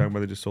one you're talking about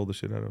they just sold the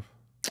shit out of?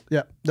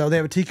 Yeah. No, they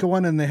have a Tika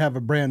one and they have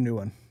a brand new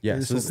one. Yeah,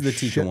 They so this sold is the a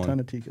Tika shit one. ton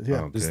of Tikas.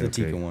 Yeah. This is the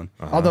Tika one.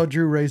 Although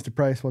Drew raised the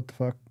price, what the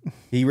fuck?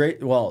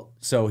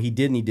 So he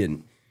did and he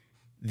didn't.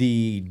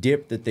 The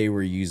dip that they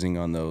were using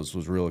on those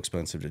was real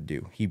expensive to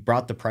do. He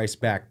brought the price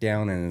back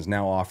down and is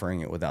now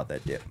offering it without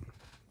that dip.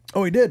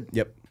 Oh, he did.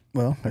 Yep.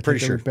 Well, I Pretty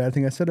think sure. every bad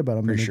thing I said about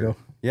him. Pretty sure. Ago.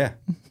 Yeah.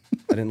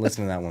 I didn't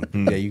listen to that one.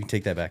 Yeah, you can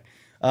take that back.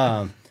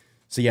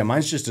 So yeah,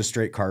 mine's just a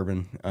straight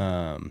carbon.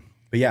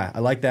 But yeah, I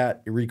like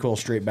that. It recoils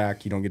straight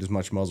back. You don't get as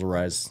much muzzle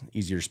rise.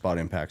 Easier to spot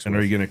impacts. And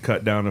with. are you going to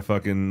cut down a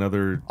fucking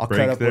another I'll cut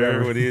break up there?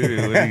 whatever. What are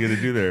you going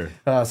to do there?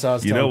 So I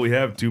was You know, telling- we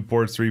have 2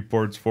 ports, 3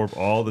 ports, 4,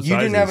 all the you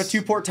sizes. didn't have a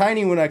 2-port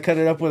tiny when I cut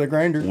it up with a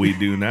grinder. We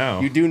do now.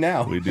 You do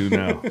now. We do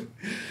now.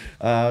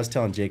 I was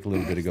telling Jake a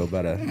little bit ago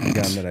about a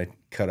gun that I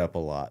cut up a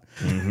lot.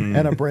 And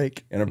a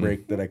break. And a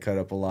break that I cut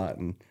up a lot,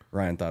 and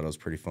Ryan thought it was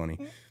pretty funny.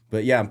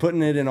 But yeah, I'm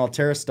putting it in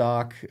Altera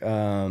stock,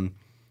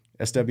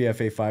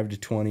 SWFA 5 to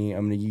 20.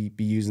 I'm going to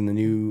be using the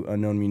new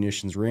Unknown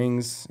Munitions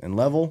rings and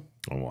level.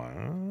 Oh,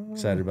 wow.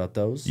 Excited about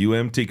those.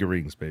 Tika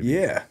rings, baby.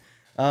 Yeah.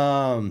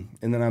 And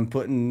then I'm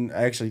putting.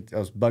 I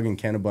was bugging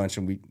Ken a bunch,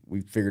 and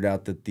we figured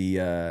out that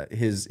the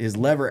his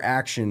lever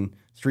action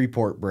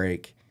 3-port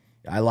brake.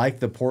 I like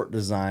the port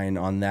design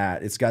on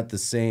that. It's got the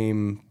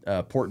same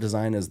port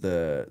design as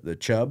the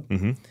Chubb,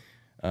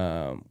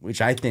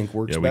 which I think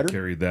works Yeah, we better.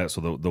 carried that.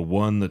 So the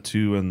 1, the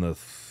 2, and the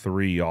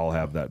 3 all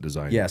have that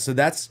design. Yeah, so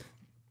that's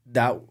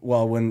that.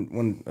 Well,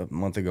 when a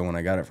month ago when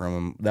I got it from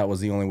him, that was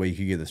the only way you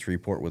could get the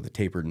 3-port with a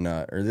tapered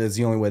nut, or that's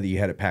the only way that you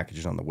had it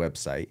packaged on the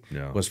website.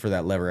 Yeah. Was for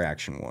that lever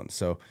action one.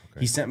 So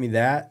he sent me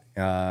that.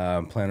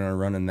 I'm planning on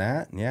running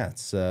that. And yeah,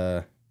 it's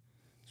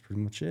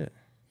pretty much it.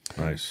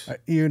 Nice.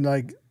 You're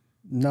like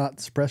not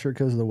suppressor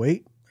because of the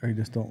weight, or you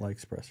just don't like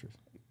suppressors?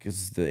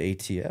 Because the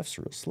ATF's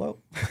real slow.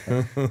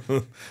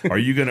 Are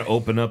you going to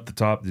open up the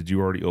top? Did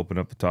you already open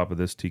up the top of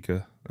this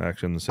Tika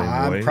action the same way?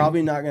 I'm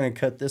probably not going to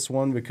cut this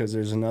one because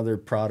there's another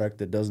product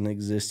that doesn't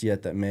exist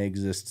yet that may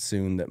exist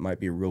soon that might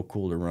be real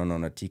cool to run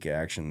on a Tika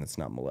action that's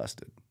not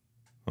molested.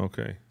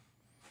 Okay.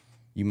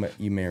 You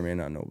may or may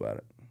not know about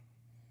it.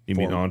 You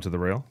mean onto the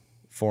rail?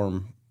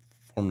 Form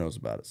knows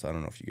about it, so I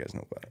don't know if you guys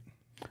know about it.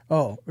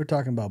 Oh, we're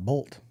talking about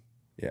bolt.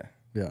 Yeah.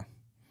 Yeah.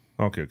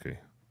 Okay.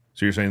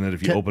 So you're saying that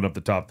if you open up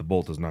the top, the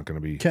bolt is not going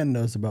to be... Ken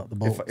knows about the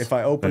bolts. If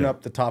I open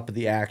up the top of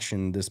the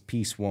action, this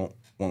piece won't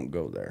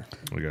go there.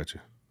 I got you.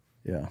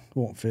 Yeah,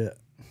 won't fit.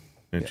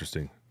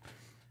 Interesting.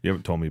 You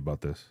haven't told me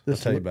about this. This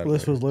tell you about it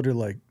this later. was literally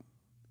like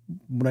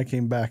when I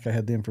came back, I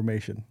had the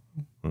information.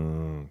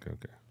 Okay.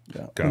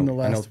 Yeah, Got in the it.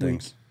 I know last week.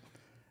 things.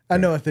 I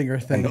know a thing or a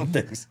thing. I know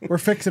things. We're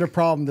fixing a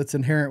problem that's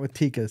inherent with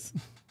Tikas.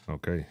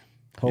 Okay.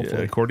 Hopefully.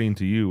 Yeah, according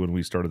to you, when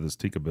we started this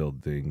Tika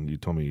build thing, you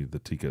told me the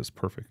Tika is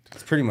perfect.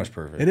 It's pretty much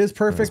perfect. It is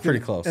perfect. It's pretty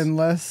close.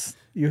 Unless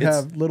you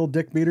have little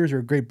dick beaters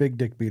or great big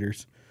dick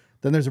beaters.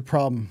 Then there's a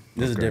problem.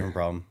 This is a different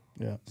problem.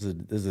 Yeah. This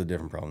is a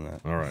different problem than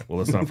that. All right. Well,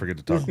 let's not forget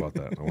to talk about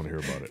that. I want to hear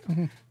about it.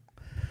 If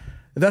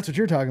that's what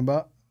you're talking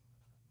about.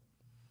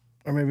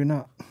 Or maybe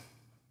not.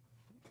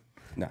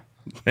 No.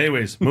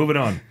 Anyways, moving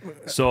on.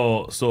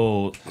 So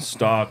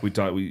stock.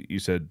 You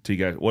said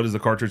Tika. What is the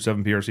cartridge?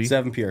 7 PRC.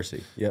 7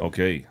 PRC. Yep.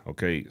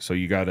 Okay. So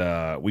you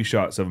got we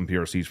shot 7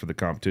 PRCs for the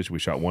competition. We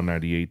shot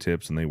 198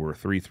 tips, and they were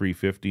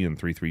 3,350 and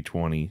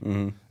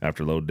 3,320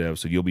 after load dev.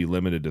 So you'll be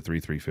limited to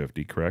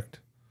 3,350, correct?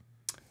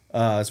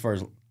 As far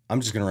as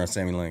I'm just gonna run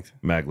semi length.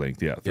 Mag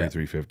length, yeah,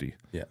 3,350.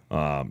 Yeah.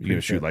 You're gonna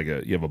shoot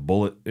you have a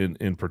bullet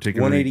in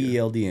particular. 180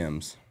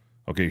 ELDMs.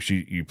 Okay,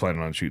 you planning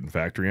on shooting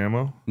factory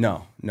ammo?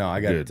 No. I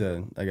got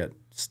Good.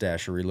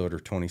 stash a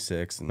reloader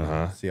 26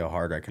 and see how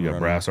hard I can You run.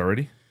 got brass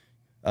already?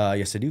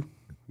 Yes, I do.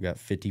 We got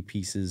 50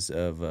 pieces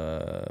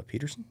of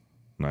Peterson.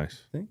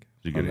 Nice. I think.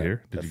 Did you get it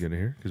here? Did you get it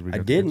here? Because I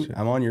didn't.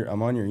 I'm on your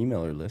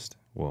emailer list.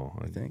 Well,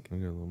 I think. I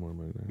got a little more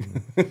money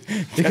there.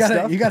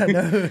 You gotta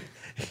know.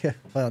 Yeah.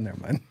 Well, never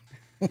mind.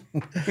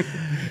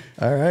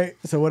 All right.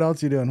 So what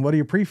else are you doing? What are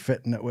you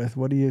pre-fitting it with?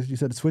 What do you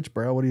said switch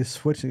barrel. What are you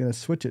gonna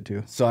switch it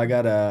to? So I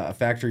got a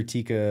factory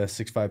Tika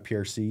 6.5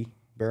 PRC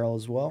barrel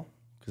as well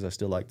because I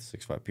still like the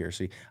 6.5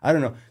 PRC. I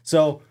don't know.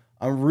 So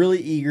I'm really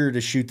eager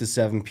to shoot the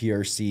 7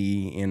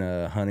 PRC in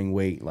a hunting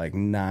weight like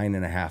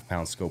 9.5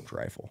 pound scoped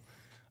rifle.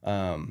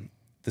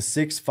 The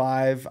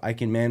 6.5 I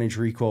can manage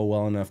recoil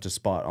well enough to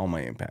spot all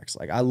my impacts.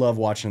 Like I love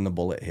watching the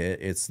bullet hit.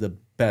 It's the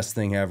best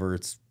thing ever.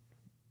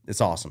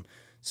 It's awesome.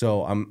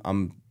 So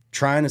I'm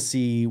trying to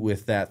see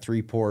with that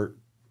 3-port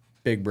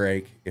big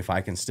break if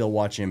I can still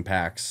watch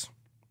impacts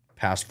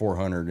past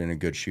 400 in a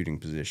good shooting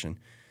position.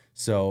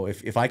 So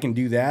if I can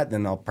do that,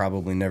 then I'll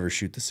probably never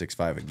shoot the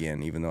 6.5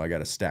 again, even though I got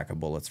a stack of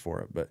bullets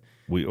for it. But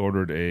We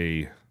ordered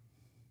a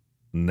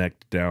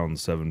necked down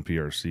 7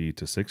 PRC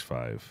to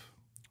 6.5,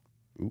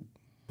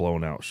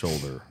 blown out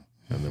shoulder,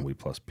 and then we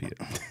plus P it.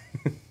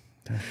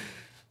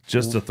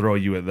 Just to throw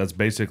you in, that's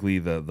basically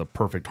the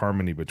perfect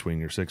harmony between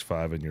your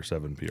 6.5 and your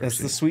 7 PRC. that's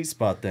the sweet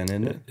spot then,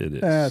 isn't it? It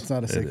is. It's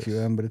not a It 6 is.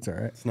 UM, but it's all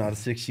right. It's not a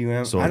 6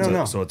 UM. So I don't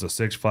know. So it's a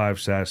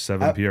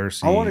 6.5/7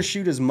 PRC. I want to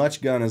shoot as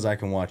much gun as I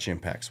can watch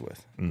impacts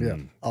with. Yeah.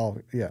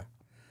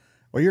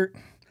 Well,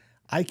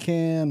 I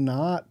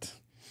cannot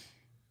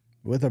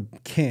with a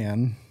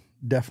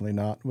definitely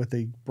not with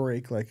a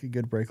brake like a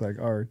good brake like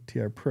our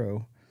TR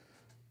Pro.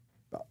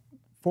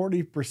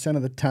 40%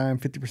 of the time,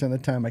 50% of the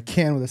time, I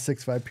can with a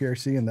 6.5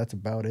 PRC, and that's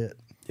about it.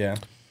 Yeah.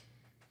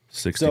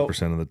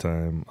 60% of the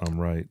time, I'm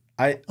right.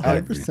 I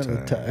 100% of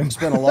the time.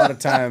 spent a lot of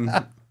time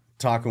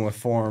talking with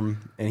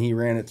Form, and he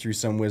ran it through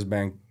some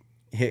whiz-bang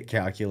hit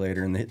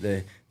calculator, and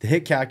the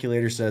hit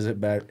calculator says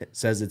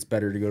it's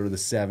better to go to the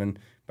 7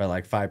 by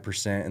like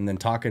 5%, and then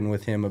talking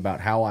with him about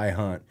how I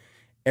hunt,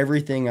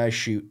 everything I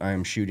shoot, I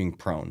am shooting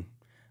prone.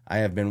 I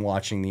have been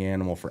watching the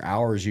animal for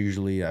hours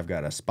usually. I've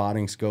got a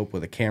spotting scope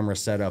with a camera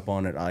set up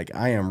on it. Like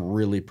I am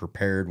really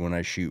prepared when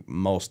I shoot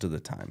most of the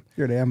time.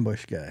 You're an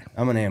ambush guy.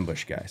 I'm an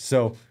ambush guy.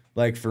 So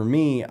like for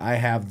me, I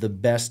have the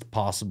best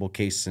possible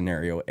case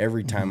scenario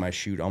every time I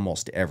shoot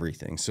almost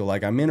everything. So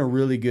like I'm in a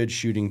really good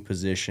shooting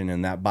position,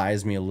 and that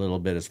buys me a little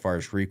bit as far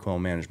as recoil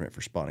management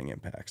for spotting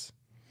impacts.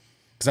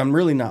 Because I'm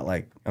really not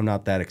I'm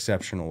not that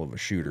exceptional of a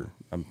shooter.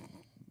 I'm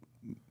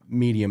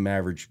medium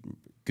average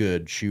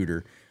good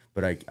shooter.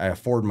 But I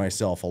afford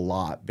myself a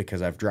lot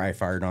because I've dry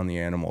fired on the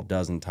animal a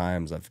dozen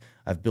times.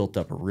 I've built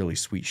up a really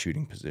sweet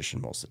shooting position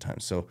most of the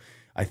time. So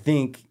I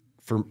think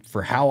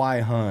for how I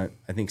hunt,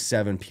 I think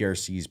 7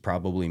 PRC is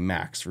probably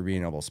max for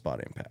being able to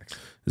spot impacts.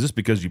 Is this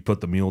because you put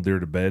the mule deer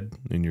to bed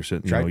and you're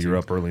sitting, you're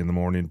up early in the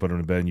morning, put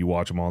him to bed, and you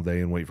watch them all day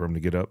and wait for them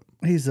to get up?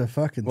 He's a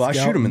fucking Well, I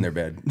shoot them in their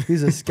bed.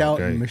 He's a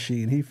scouting Okay.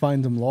 machine. He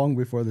finds them long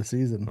before the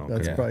season.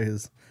 That's Yeah. probably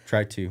his.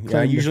 Try to. Yeah, I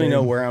Claim to usually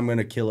know fame. where I'm going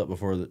to kill it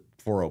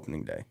before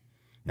opening day.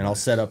 And I'll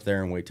set up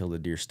there and wait till the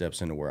deer steps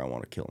into where I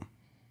want to kill him.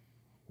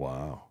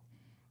 Wow.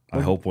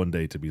 I hope one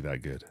day to be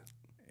that good.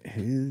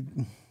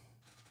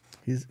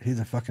 He's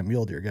a fucking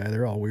mule deer guy.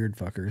 They're all weird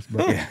fuckers,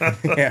 but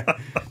Yeah.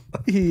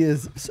 he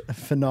is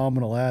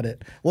phenomenal at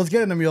it. Well, let's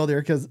get into mule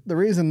deer because the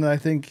reason that I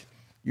think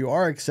you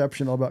are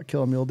exceptional about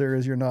killing mule deer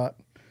is you're not.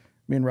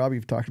 Me and Robbie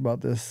have talked about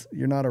this.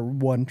 You're not a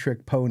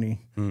one-trick pony.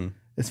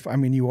 I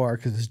mean, you are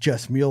because it's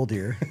just mule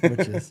deer,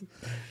 which is,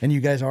 and you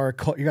guys are.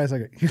 You guys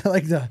you're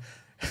like the.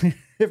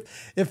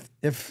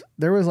 If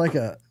there was like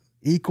a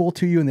equal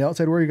to you in the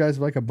outside world, you guys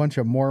are like a bunch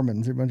of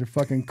Mormons, a bunch of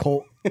fucking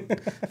cult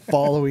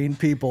following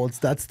people.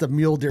 That's the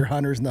mule deer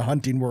hunters in the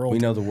hunting world. We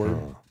know the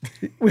word.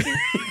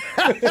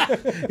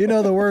 You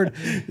know the word.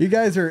 You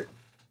guys are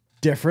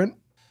different.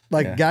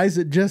 Like guys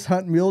that just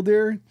hunt mule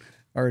deer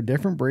are a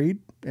different breed,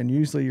 and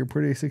usually you're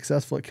pretty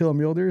successful at killing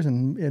mule deers,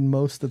 and in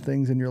most of the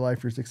things in your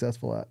life you're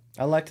successful at.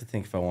 I like to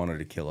think if I wanted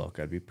to kill elk,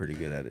 I'd be pretty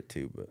good at it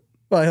too. But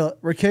well,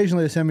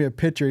 occasionally they send me a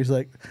picture. He's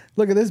like,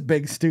 "Look at this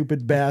big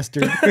stupid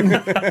bastard."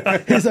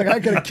 He's like, "I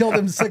could have killed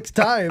him 6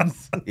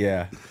 times."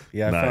 yeah.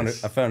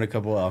 Nice. I found a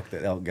couple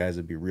elk guys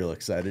would be real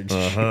excited.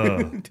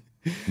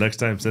 Next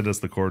time, send us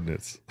the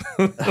coordinates.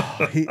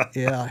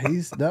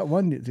 He's that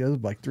one. That was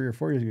like 3 or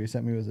 4 years ago. He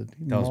sent me was a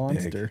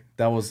monster.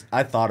 Big.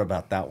 I thought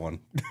about that one.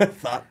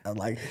 I'm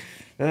like,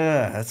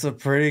 that's a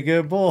pretty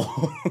good bull.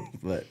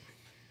 But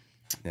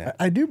yeah,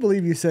 I do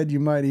believe you said you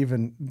might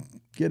even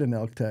get an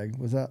elk tag.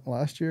 Was that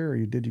last year, or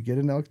did you get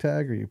an elk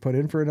tag, or you put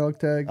in for an elk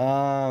tag?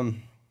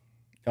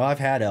 I've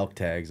had elk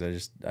tags.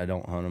 I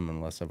don't hunt them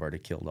unless I've already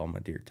killed all my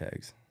deer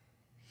tags.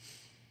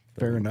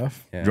 Fair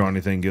enough. Yeah. Draw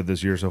anything good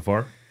this year so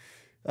far?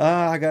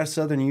 I got a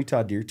Southern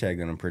Utah deer tag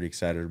that I'm pretty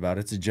excited about.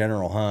 It's a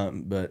general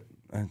hunt, but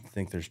I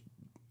think there's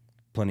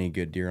plenty of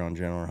good deer on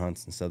general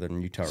hunts in Southern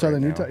Utah.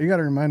 Southern right Utah. now. You got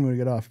to remind me to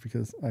get off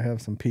because I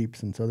have some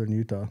peeps in Southern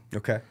Utah.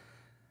 Okay.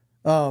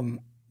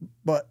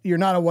 But you're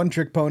not a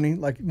one-trick pony.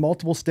 Like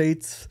multiple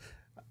states,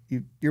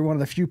 you're one of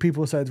the few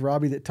people besides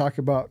Robbie that talk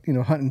about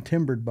hunting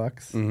timbered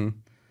bucks. Mm-hmm.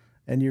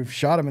 And you've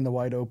shot them in the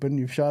wide open.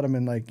 You've shot them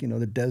in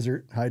the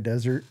desert, high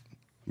desert.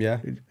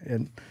 Yeah.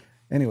 And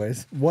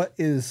anyways,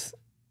 what's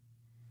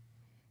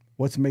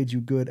made you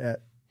good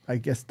at, I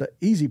guess, the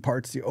easy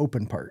part's the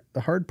open part.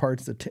 The hard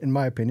part's, in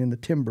my opinion, the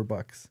timber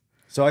bucks.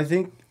 So I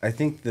think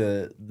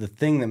the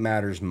thing that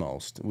matters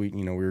most, we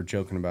were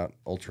joking about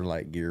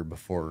ultralight gear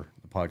before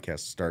the podcast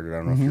started. I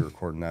don't know if you're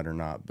recording that or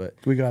not, but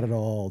We got it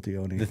all,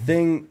 Dioni.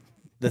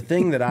 the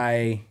thing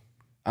that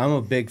I'm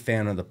a big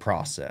fan of the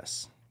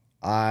process.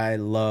 I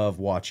love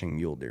watching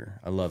mule deer.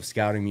 I love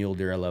scouting mule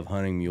deer. I love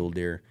hunting mule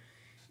deer.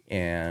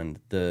 And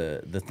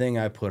the thing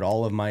I put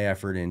all of my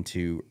effort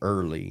into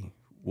early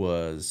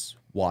was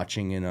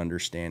watching and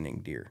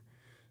understanding deer.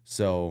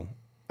 So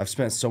I've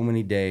spent so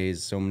many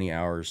days, so many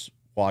hours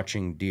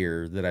watching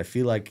deer that I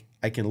feel like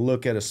I can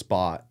look at a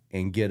spot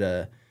and get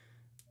a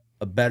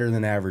better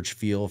than average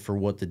feel for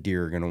what the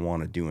deer are going to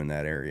want to do in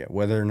that area,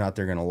 whether or not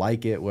they're going to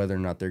like it, whether or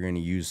not they're going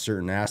to use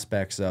certain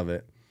aspects of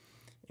it.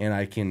 And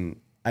I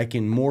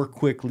can more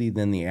quickly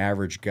than the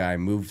average guy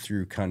move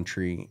through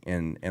country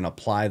and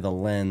apply the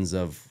lens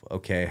of,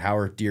 okay, how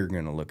are deer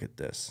going to look at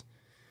this?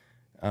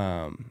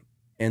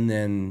 And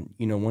then,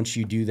 once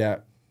you do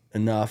that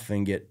enough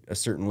and get a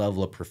certain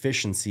level of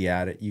proficiency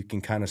at it, you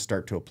can kind of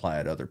start to apply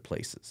it other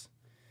places.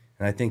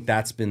 And I think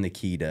that's been the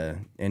key to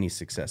any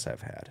success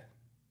I've had.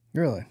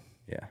 Really?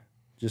 Yeah.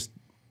 Just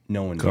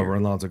knowing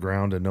Covering lots of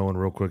ground and knowing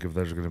real quick if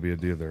there's going to be a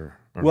deer there.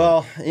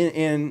 Well,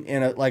 in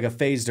a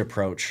phased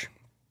approach.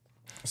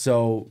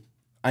 So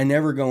I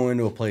never go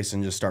into a place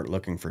and just start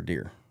looking for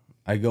deer.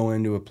 I go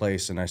into a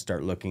place and I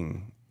start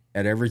looking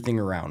at everything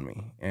around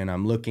me, and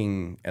I'm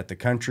looking at the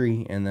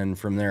country, and then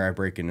from there I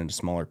break it into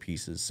smaller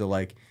pieces. So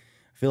like,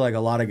 I feel like a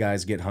lot of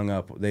guys get hung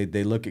up.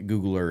 They look at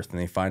Google Earth and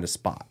they find a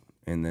spot,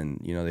 and then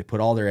they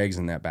put all their eggs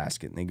in that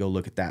basket and they go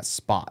look at that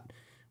spot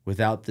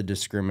without the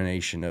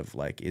discrimination of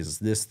like, is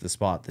this the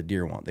spot the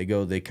deer want?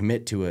 They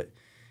commit to it,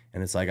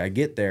 and it's like I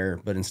get there,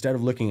 but instead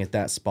of looking at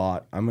that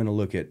spot, I'm going to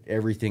look at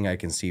everything I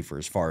can see for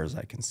as far as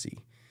I can see.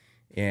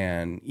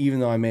 And even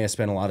though I may have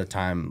spent a lot of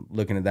time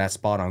looking at that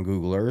spot on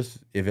Google Earth,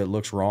 if it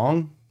looks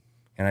wrong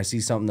and I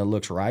see something that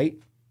looks right,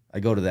 I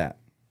go to that.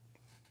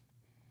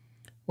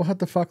 Well, what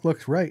the fuck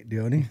looks right,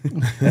 Dioni?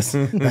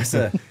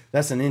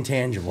 That's an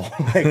intangible.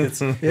 Like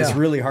it's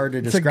really hard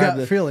to describe. It's a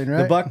gut feeling,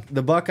 right?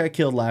 The buck I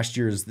killed last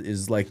year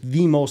is like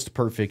the most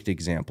perfect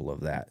example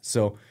of that.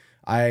 So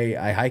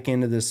I hike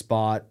into this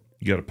spot.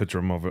 You got a picture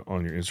of them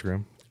on your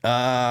Instagram?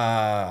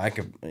 I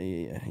could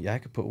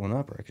put one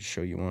up, or I could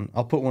show you one.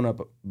 I'll put one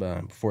up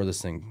before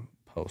this thing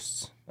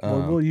posts.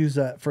 We'll use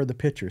that for the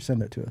picture.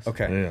 Send it to us.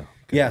 Okay.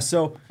 Yeah.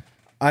 So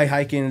I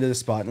hike into the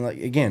spot, and like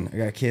again, I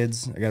got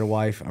kids, I got a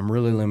wife. I'm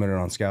really limited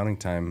on scouting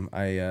time.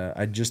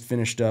 I just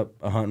finished up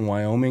a hunt in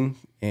Wyoming,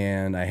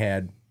 and I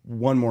had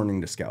one morning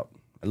to scout.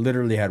 I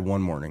literally had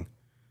one morning.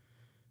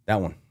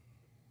 That one.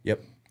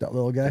 Yep. That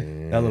little guy.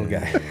 That little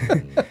guy.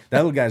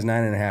 That little guy's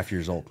 9.5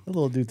 years old. That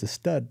little dude's a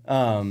stud.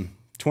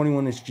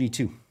 21-inch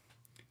G2,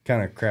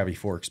 kind of crabby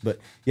forks, but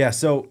yeah.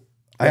 So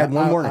I had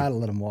one morning. I'd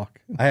let him walk.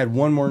 I had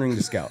one morning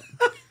to scout.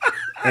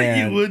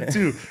 You would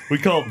too. We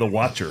call it the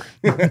Watcher.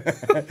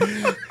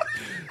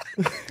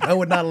 I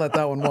would not let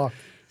that one walk.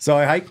 So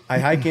I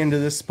hike into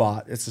this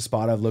spot. It's a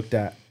spot I've looked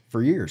at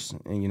for years,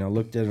 and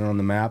looked at it on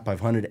the map. I've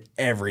hunted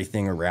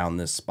everything around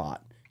this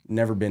spot.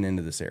 Never been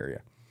into this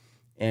area.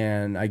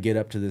 And I get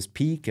up to this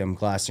peak. I'm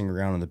glassing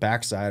around on the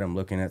backside. I'm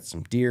looking at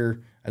some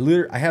deer.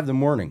 I have the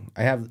morning.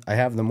 I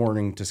have the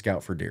morning to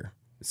scout for deer.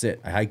 That's it.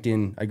 I hiked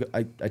in.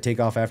 I take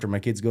off after my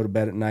kids go to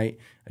bed at night.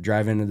 I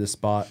drive into this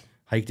spot,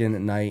 hiked in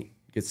at night,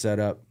 get set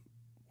up,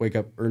 wake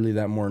up early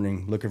that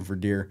morning looking for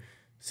deer,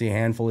 see a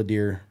handful of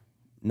deer,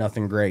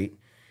 nothing great.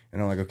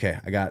 And I'm like, okay,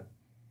 I got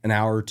an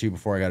hour or two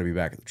before I got to be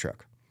back at the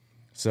truck.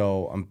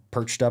 So I'm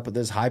perched up at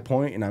this high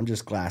point, and I'm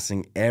just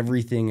glassing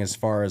everything as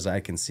far as I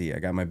can see. I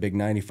got my big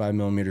 95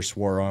 millimeter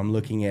Swaro. I'm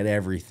looking at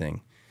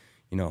everything.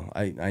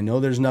 I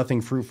know there's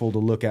nothing fruitful to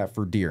look at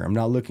for deer. I'm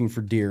not looking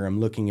for deer. I'm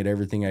looking at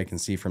everything I can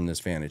see from this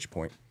vantage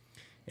point.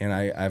 And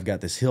I've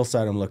got this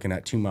hillside I'm looking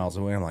at 2 miles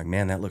away. I'm like,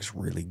 man, that looks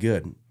really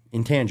good.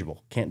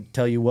 Intangible. Can't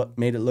tell you what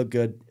made it look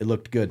good. It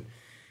looked good.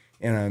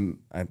 And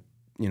I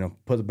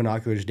put the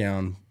binoculars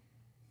down,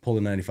 pull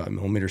the 95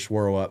 millimeter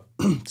Swaro up.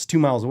 It's 2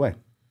 miles away.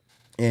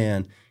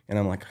 And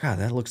I'm like, God,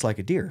 that looks like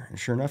a deer. And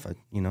sure enough, I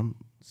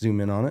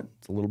zoom in on it.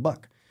 It's a little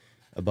buck.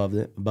 Above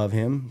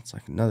him, it's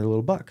like another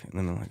little buck. And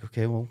then I'm like,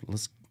 okay, well,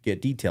 let's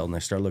get detailed. And I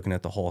start looking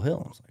at the whole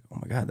hill. I was like, oh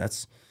my God,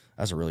 that's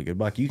a really good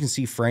buck. You can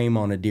see frame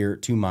on a deer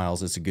at 2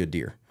 miles. It's a good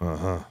deer.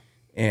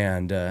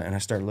 And I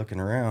started looking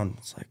around.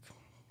 It's like,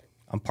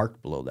 I'm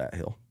parked below that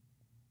hill.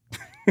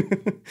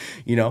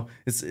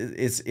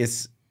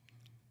 It's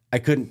I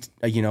couldn't,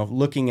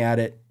 looking at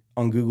it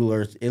on Google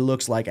Earth, it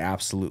looks like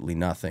absolutely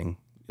nothing.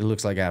 It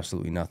looks like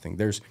absolutely nothing.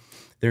 There's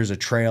a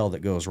trail that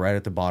goes right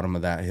at the bottom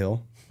of that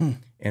hill, and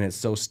it's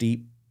so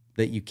steep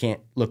that you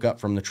can't look up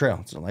from the trail.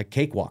 It's like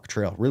cakewalk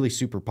trail, really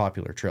super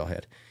popular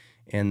trailhead.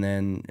 And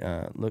then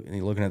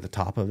looking at the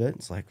top of it,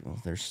 it's like, well,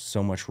 there's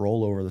so much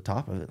roll over the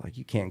top of it, like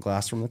you can't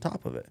glass from the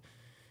top of it.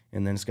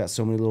 And then it's got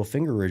so many little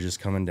finger ridges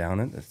coming down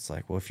it. It's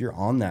like, well, if you're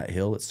on that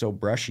hill, it's so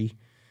brushy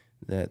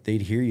that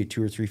they'd hear you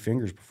 2 or 3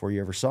 fingers before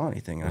you ever saw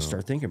anything. And I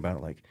start thinking about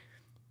it like,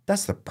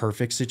 that's the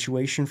perfect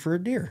situation for a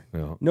deer.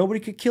 Yeah. Nobody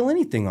could kill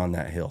anything on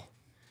that hill.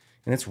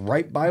 And it's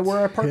right by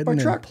where I parked my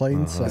truck.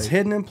 It's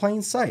hidden in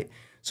plain sight.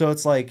 So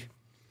it's like,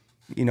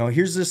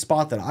 here's this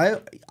spot that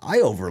I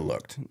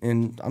overlooked,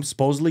 and I'm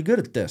supposedly good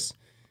at this.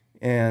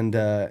 And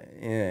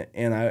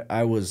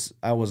I was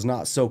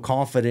not so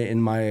confident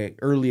in my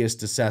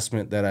earliest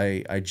assessment that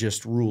I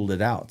just ruled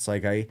it out. It's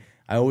like I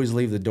always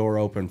leave the door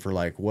open for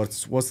like,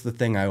 what's the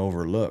thing I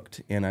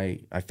overlooked? And I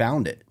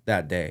found it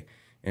that day.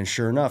 And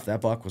sure enough,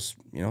 that buck was,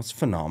 it's a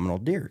phenomenal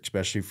deer,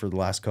 especially for the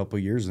last couple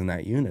of years in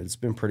that unit. It's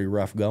been pretty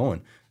rough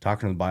going.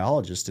 Talking to the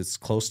biologist, it's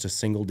close to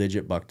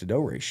single-digit buck-to-doe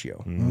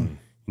ratio.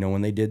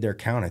 When they did their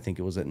count, I think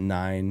it was at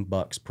 9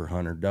 bucks per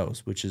 100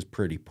 does, which is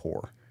pretty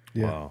poor.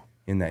 Yeah. Wow.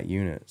 In that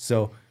unit.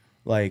 So,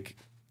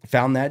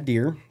 found that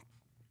deer,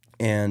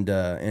 and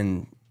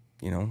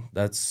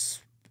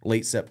that's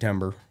late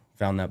September.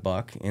 Found that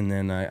buck, and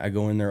then I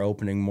go in there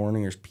opening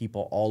morning. There's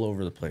people all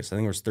over the place. I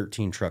think there was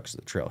 13 trucks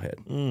at the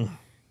trailhead.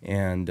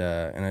 And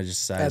I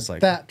just decided it's like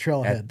that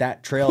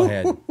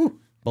trailhead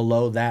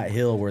below that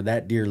hill where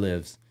that deer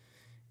lives,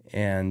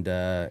 and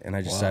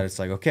I just decided it's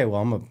like, okay,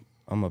 well,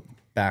 I'm a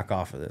back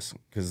off of this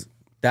because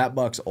that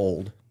buck's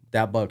old,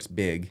 that buck's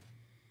big.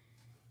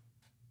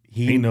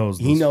 He knows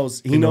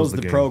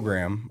the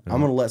program. Yeah. I'm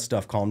gonna let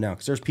stuff calm down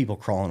because there's people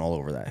crawling all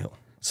over that hill.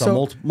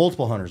 So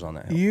multiple hunters on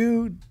that hill.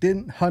 You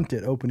didn't hunt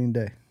it opening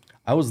day.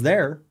 I was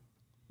there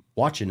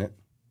watching it,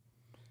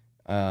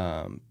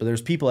 but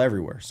there's people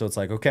everywhere. So it's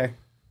like, okay,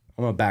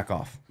 I'm going to back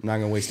off. I'm not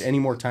going to waste any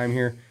more time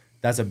here.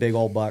 That's a big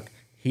old buck.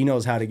 He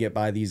knows how to get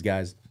by these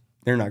guys.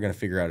 They're not going to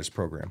figure out his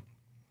program.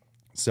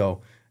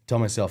 So tell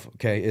myself,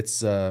 okay,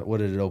 it's, what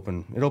did it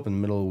open? It opened the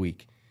middle of the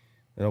week.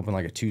 It opened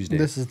like a Tuesday.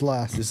 This is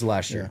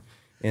last year.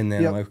 Yeah. And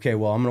then I'm like, okay,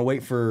 well, I'm going to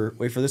wait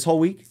for this whole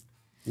week.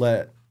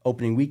 Let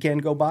opening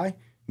weekend go by.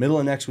 Middle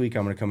of next week,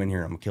 I'm going to come in here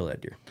and I'm going to kill that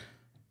deer.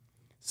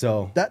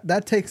 So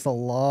that takes a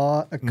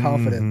lot of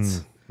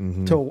confidence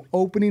to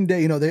opening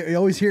day. They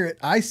always hear it.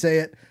 I say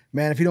it,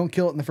 man, if you don't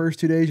kill it in the first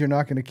 2 days, you're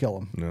not going to kill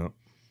him. No.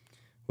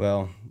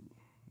 Well,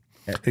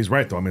 he's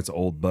right, though. I mean, it's an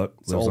old buck.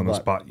 Lives on a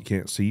spot you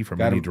can't see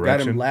from any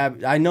direction.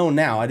 I know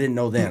now. I didn't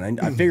know then.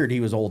 I figured he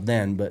was old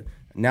then, but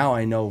now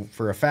I know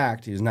for a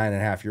fact he's a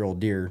 9.5-year-old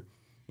deer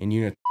in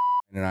unit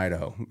in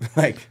Idaho.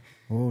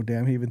 Oh,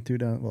 damn, he even threw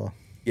down. Well,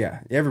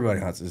 yeah, everybody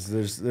hunts this.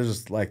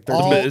 There's like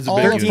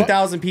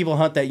 13,000 people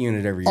hunt that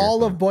unit every year.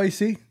 All of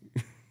Boise,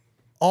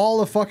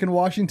 all of fucking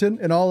Washington,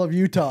 and all of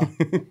Utah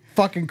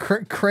fucking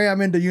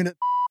cram into unit.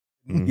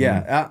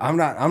 Yeah, I'm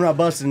not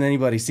busting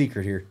anybody's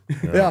secret here.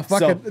 Yeah,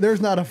 there's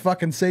not a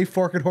fucking safe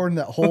fork and horn in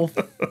that whole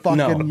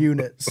fucking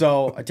unit.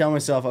 So I tell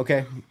myself,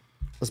 okay,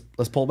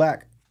 let's pull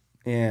back,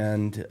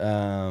 and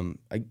I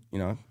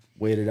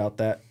waited out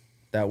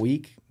that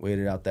week,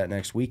 waited out that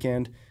next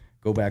weekend,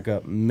 go back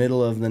up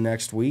middle of the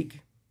next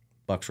week,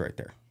 buck's right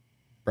there,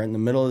 right in the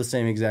middle of the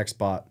same exact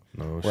spot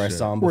I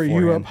saw him before. Were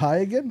you up high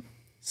again?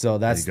 So you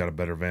got a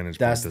better vantage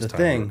point this time.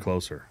 Thing.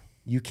 Closer.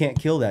 You can't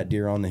kill that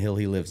deer on the hill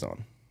he lives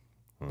on.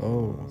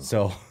 Oh.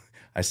 So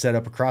I set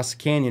up across the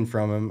canyon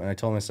from him, and I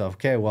told myself,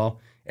 okay, well,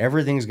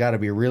 everything's got to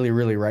be really,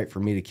 really right for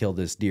me to kill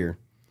this deer.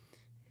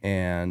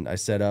 And I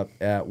set up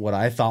at what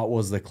I thought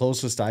was the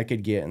closest I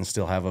could get and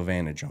still have a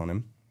vantage on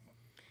him.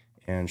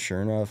 And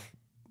sure enough,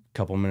 a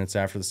couple minutes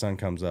after the sun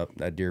comes up,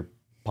 that deer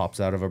pops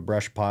out of a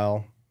brush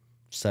pile,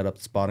 set up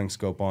the spotting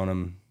scope on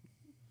him,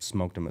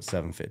 smoked him at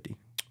 750.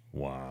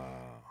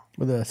 Wow.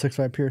 With a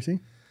 6.5 PRC?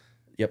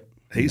 Yep.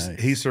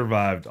 He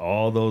survived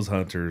all those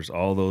hunters,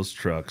 all those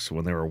trucks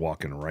when they were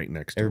walking right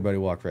next to him. Everybody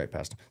walked right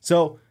past him.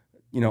 So,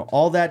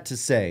 all that to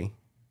say,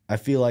 I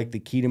feel like the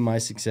key to my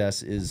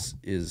success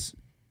is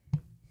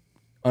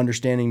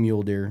understanding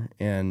mule deer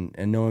and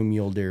knowing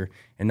mule deer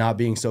and not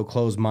being so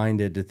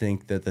closed-minded to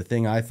think that the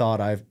thing I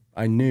thought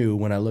I knew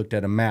when I looked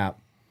at a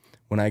map,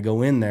 when I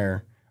go in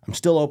there, I'm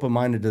still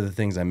open-minded to the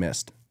things I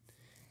missed.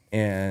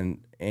 And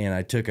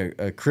I took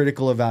a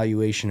critical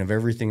evaluation of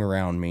everything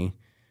around me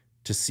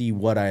to see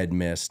what I had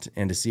missed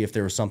and to see if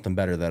there was something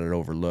better that I'd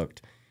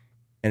overlooked.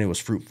 And it was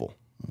fruitful.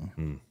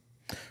 Mm-hmm.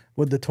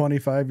 Would the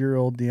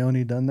 25-year-old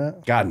Dioni done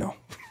that? God, no.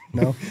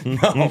 No?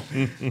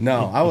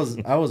 No. I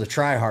was a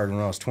try-hard when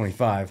I was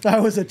 25.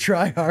 I was a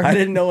try-hard. I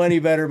didn't know any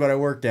better, but I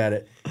worked at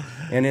it.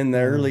 And in the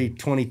early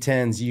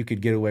 2010s, you could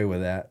get away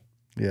with that.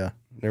 Yeah.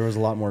 There was a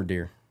lot more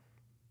deer.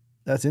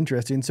 That's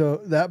interesting. So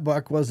that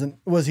buck was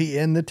he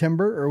in the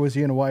timber or was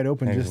he in a wide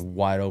open? It was Just a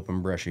wide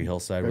open, brushy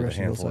hillside with a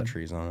handful of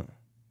trees on it.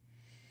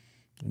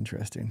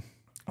 Interesting.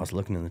 I was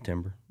looking in the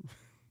timber.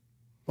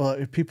 Well,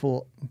 if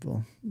people,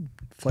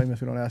 flame if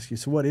we don't ask you.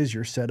 So what is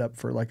your setup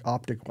for like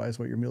optic-wise,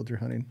 what your mule deer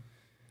hunting?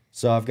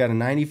 So I've got a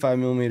 95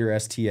 millimeter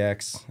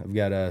STX. I've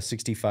got a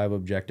 65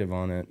 objective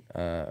on it.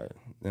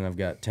 Then I've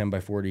got 10 by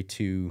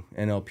 42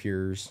 NL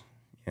Pures.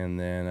 And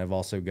then I've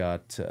also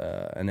got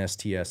an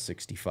STS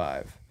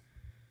 65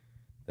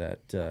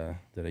 that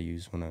I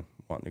use when I'm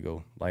wanting to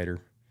go lighter.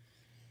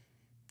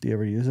 Do you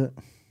ever use it?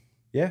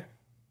 Yeah.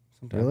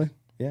 Sometimes. Really?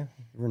 Yeah.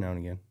 Every now and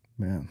again.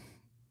 Man.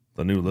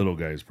 The new little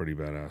guy is pretty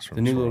badass.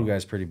 The new little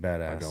guy's pretty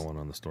badass. I got one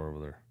on the store over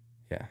there.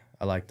 Yeah,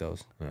 I like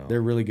those. Yeah.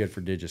 They're really good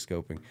for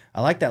digiscoping.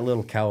 I like that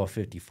little Kawa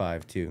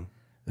 55 too.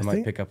 I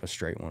might pick up a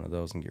straight one of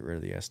those and get rid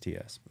of the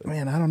STS. But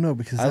man, I don't know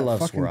because I that love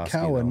fucking Swarovski,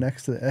 cow though.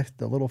 next to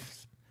the little.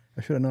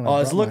 I should have known. Oh,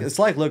 it's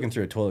like looking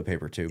through a toilet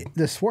paper tube.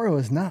 The swirl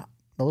is not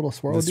the little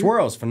swirl. The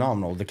swirl is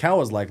phenomenal. The cow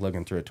is like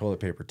looking through a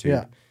toilet paper tube.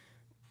 Yeah.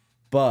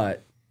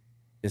 But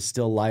it's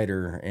still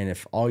lighter, and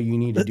if all you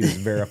need to do is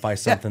verify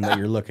something that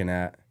you're looking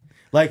at.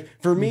 Like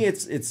for me,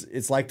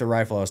 it's like the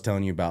rifle I was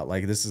telling you about.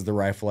 Like this is the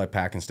rifle I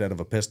pack instead of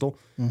a pistol.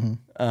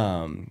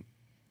 Mm-hmm.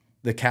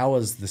 The cow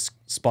is the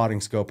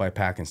spotting scope I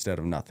pack instead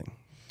of nothing.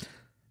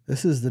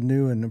 This is the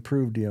new and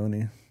improved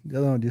Dioni. The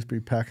other one would just be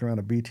packing around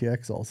a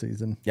BTX all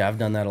season. Yeah, I've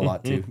done that a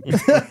lot too.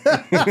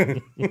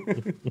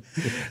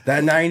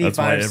 That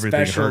 95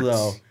 special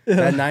though. Yeah.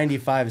 That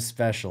 95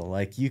 special,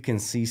 like you can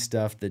see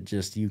stuff that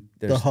just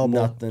there's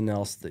nothing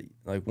else that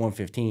like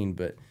 115.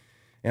 But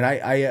and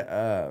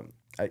I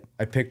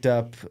picked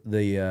up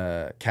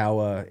the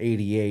Kawa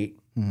 88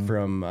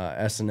 from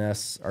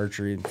S&S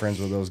Archery. And friends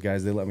with those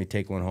guys. They let me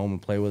take one home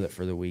and play with it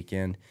for the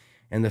weekend.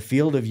 And the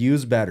field of view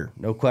is better,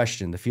 no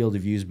question. The field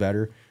of view is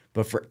better.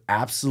 But for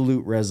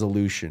absolute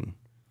resolution,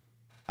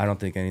 I don't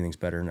think anything's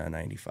better than a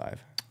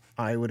 95.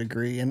 I would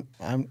agree. And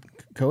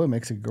Koa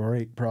makes a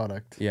great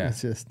product. Yeah.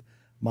 It's just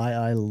my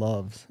eye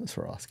loves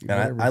Swarovski.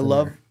 And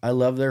I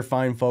love their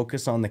fine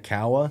focus on the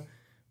Kawa,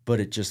 but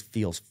it just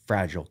feels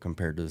fragile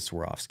compared to the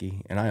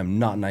Swarovski. And I am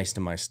not nice to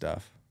my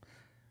stuff.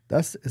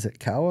 Is it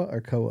Kawa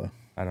or Koa?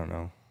 I don't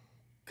know.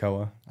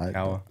 Kawa?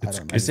 Kawa? I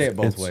don't know. I say it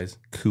both ways.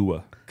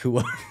 Kua.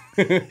 Kua.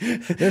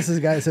 This is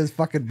a guy that says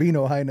fucking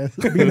Beano Highness.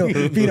 Beano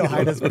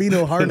Highness.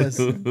 Beano Harness.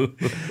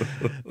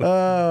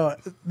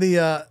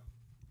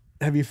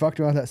 Have you fucked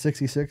around that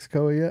 66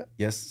 Koa yet?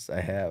 Yes,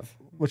 I have.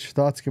 What's your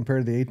thoughts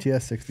compared to the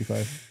ATS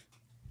 65?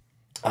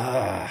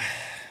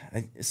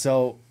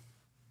 So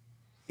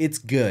it's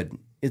good.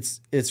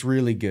 It's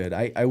really good.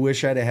 I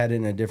wish I'd have had it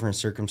in a different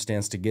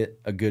circumstance to get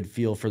a good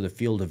feel for the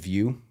field of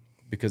view,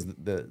 because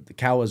the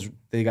Kawas,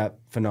 they got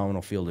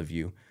phenomenal field of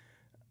view.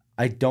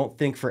 I don't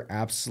think for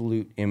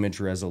absolute image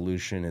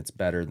resolution it's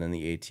better than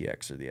the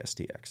ATX or the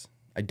STX.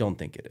 I don't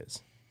think it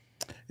is.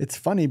 It's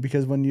funny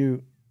because when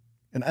you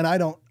and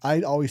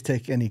I always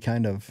take any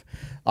kind of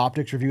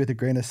optics review with a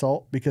grain of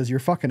salt, because you're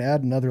fucking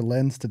adding another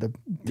lens to the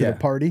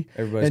party.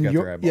 Everybody's and got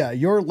their eyeball. Yeah,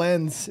 your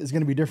lens is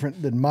going to be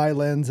different than my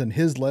lens, and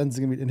his lens is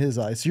going to be in his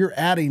eyes. So you're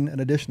adding an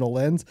additional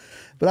lens.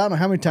 But I don't know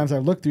how many times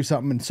I've looked through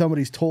something and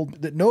somebody's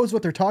told that knows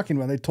what they're talking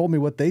about. They told me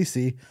what they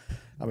see.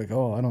 I'm like,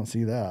 oh, I don't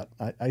see that.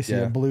 I see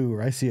a blue,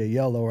 or I see a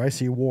yellow, or I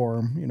see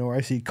warm, or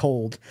I see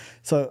cold.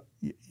 So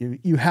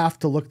you have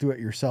to look through it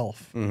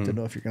yourself to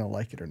know if you're going to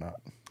like it or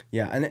not.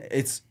 Yeah, and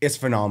it's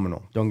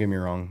phenomenal. Don't get me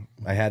wrong.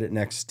 I had it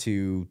next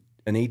to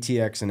an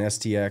ATX and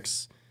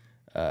STX,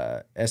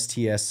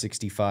 STS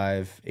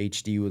 65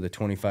 HD with a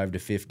 25 to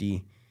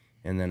 50,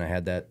 and then I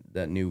had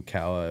that new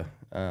Kawa.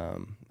 I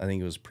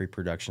think it was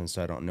pre-production,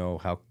 so I don't know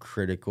how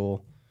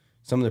critical.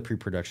 Some of the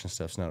pre-production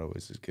stuff's not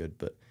always as good,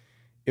 but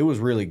it was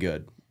really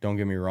good. Don't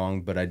get me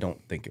wrong, but I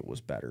don't think it was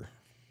better.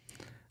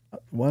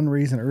 one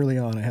reason early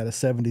on I had a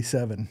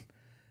 77.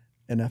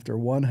 And after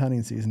one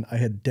hunting season, I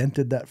had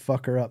dented that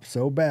fucker up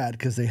so bad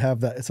because they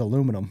have that, it's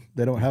aluminum.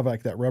 They don't have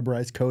like that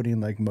rubberized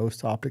coating like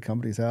most optic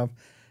companies have.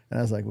 And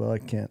I was like, well, I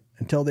can't.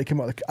 Until they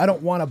come out, I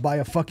don't want to buy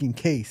a fucking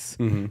case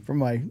for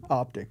my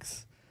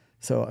optics.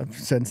 So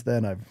since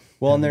then, I've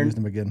used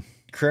them again.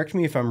 Correct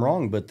me if I'm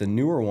wrong, but the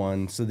newer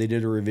one, so they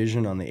did a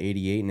revision on the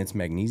 88 and it's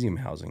magnesium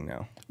housing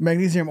now.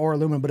 Magnesium or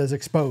aluminum, but it's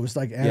exposed,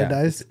 like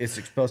anodized. Yeah, it's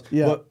exposed.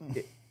 Yeah. But,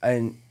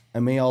 and I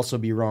may also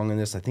be wrong in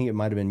this. I think it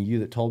might have been you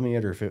that told me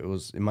it, or if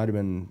it might have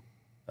been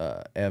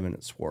Evan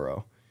at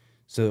Swaro.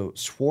 So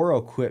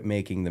Swaro quit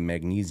making the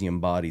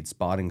magnesium-bodied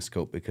spotting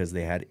scope because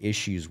they had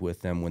issues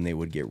with them when they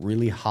would get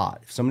really hot.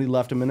 If somebody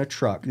left them in a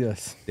truck,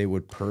 they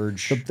would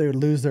purge. They would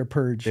lose their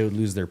purge. They would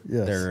lose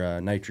their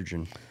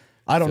nitrogen.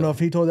 I don't know if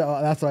he told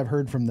that. That's what I've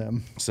heard from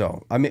them.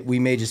 So we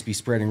may just be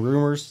spreading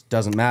rumors.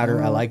 Doesn't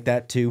matter. I like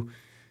that too.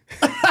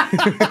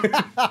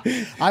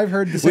 I've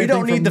heard the same. We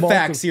don't need the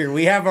facts here.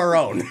 We have our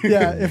own.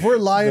 Yeah, if we're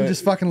lying,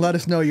 just fucking let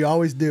us know. You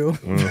always do.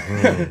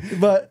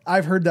 But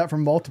I've heard that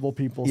from multiple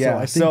people, so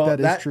I think that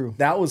is true.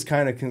 That was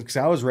kind of because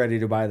I was ready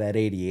to buy that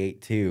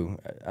 88 too.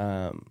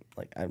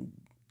 Like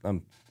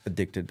I'm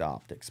addicted to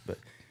optics, but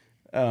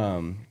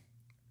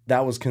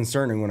that was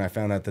concerning when I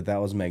found out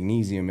that was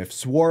magnesium. If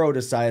Swaro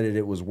decided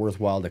it was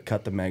worthwhile to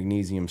cut the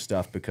magnesium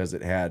stuff because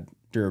it had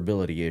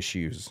durability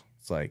issues,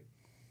 it's like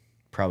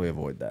probably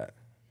avoid that.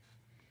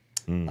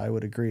 I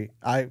would agree.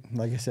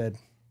 Like I said,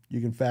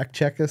 you can fact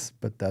check us,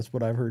 but that's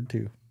what I've heard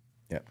too.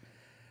 Yeah.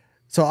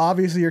 So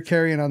obviously you're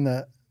carrying on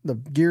the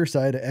gear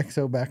side an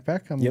EXO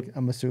backpack.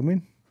 I'm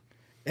assuming.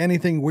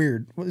 Anything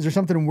weird? Is there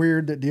something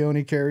weird that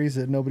Dioni carries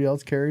that nobody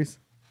else carries?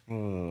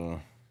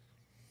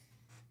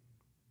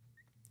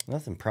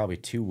 Nothing probably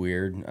too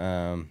weird.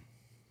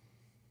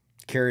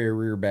 Carry a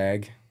rear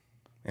bag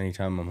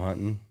anytime I'm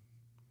hunting,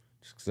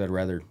 just because I'd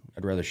rather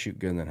shoot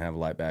good than have a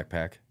light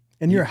backpack.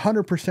 And you're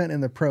 100%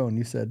 in the prone,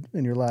 you said,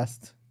 in your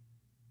last...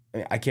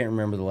 I can't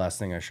remember the last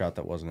thing I shot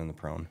that wasn't in the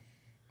prone.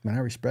 Man, I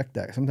respect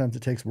that. Sometimes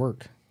it takes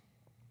work.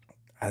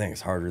 I think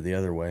it's harder the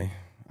other way.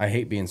 I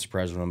hate being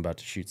surprised when I'm about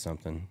to shoot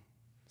something.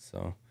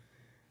 So,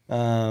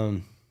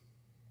 a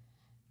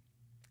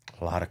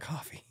lot of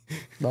coffee.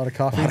 A lot of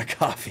coffee? A lot of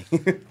coffee.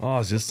 Oh, I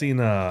was just seeing,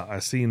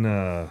 what's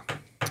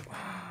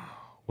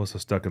the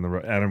stuck in the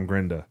road? Adam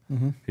Grenda.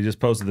 He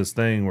just posted this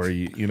thing where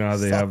you know how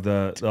they have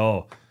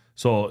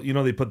so you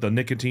know they put the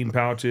nicotine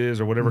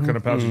pouches or whatever kind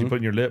of pouches you put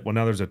in your lip. Well,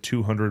 now there's a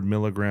 200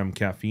 milligram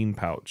caffeine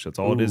pouch. That's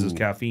all it is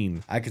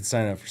caffeine. I could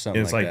sign up for something.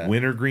 And it's like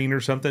wintergreen or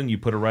something. You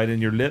put it right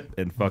in your lip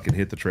and fucking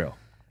hit the trail.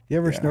 You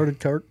ever snorted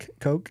coke?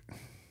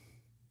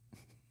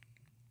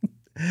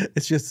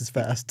 It's just as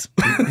fast.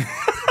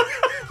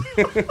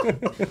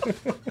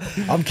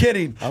 I'm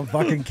kidding. I'm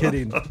fucking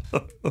kidding.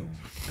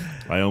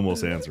 I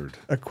almost answered.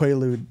 A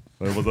Quaalude.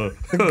 There was a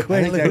I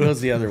think that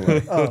goes the other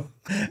way. Oh,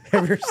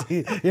 you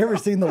ever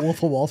seen The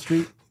Wolf of Wall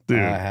Street? Dude,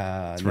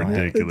 it's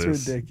ridiculous.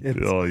 It's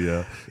ridiculous. Oh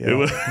yeah.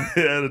 It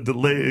had a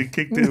delay. It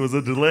kicked in. It was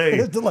a delay.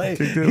 It's a delay.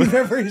 You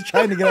remember he's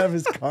trying to get out of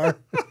his car.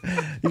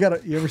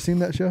 You ever seen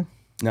that show?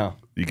 No.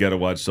 You got to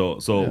watch. So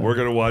we're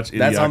gonna watch.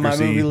 That's Idiocracy. on my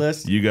movie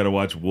list. You got to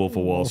watch Wolf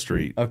of Wall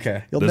Street.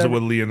 Okay. This is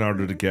with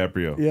Leonardo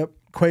DiCaprio. Yep.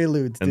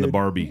 Quaaludes. And the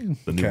Barbie,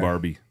 the new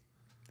Barbie.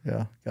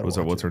 Yeah.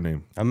 What's her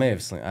name? I may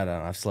have slept. I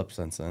don't know. I've slept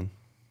since then.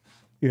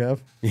 You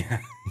have? Yeah.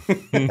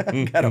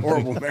 Got a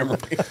horrible memory.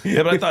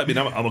 Yeah, but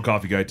I'm a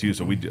coffee guy too.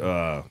 So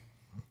I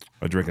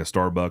drink a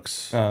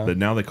Starbucks. But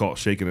now they call it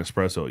shaken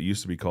espresso. It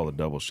used to be called a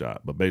double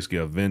shot, but basically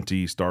a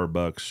venti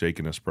Starbucks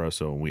shaken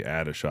espresso, and we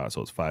add a shot,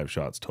 so it's 5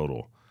 shots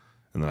total.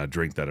 And then I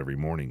drink that every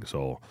morning.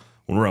 So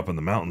when we're up in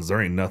the mountains,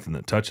 there ain't nothing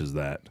that touches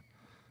that.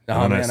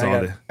 Oh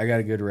man, I got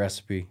a good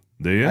recipe.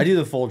 Do you? I do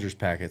the Folgers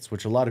packets,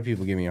 which a lot of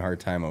people give me a hard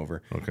time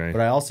over. Okay.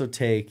 But I also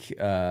take,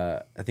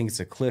 I think it's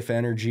a Cliff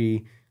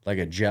Energy, like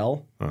a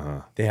gel.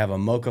 They have a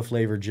mocha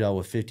flavored gel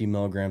with 50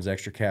 milligrams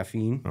extra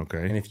caffeine.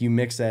 Okay. And if you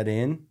mix that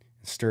in,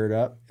 stir it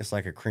up, it's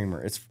like a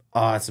creamer. It's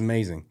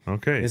amazing.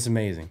 Okay. It's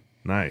amazing.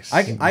 Nice.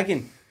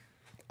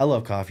 I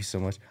love coffee so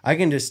much. I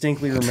can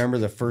distinctly remember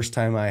the first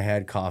time I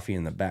had coffee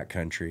in the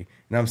backcountry,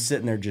 and I'm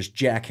sitting there just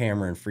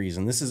jackhammering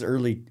freezing. This is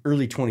early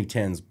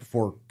 2010s,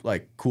 before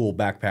like cool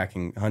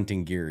backpacking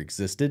hunting gear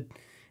existed,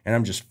 and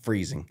I'm just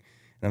freezing.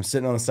 And I'm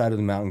sitting on the side of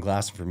the mountain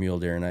glassing for mule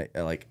deer, and I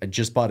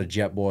just bought a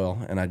jet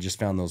boil, and I just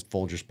found those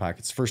Folgers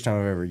packets. First time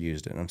I've ever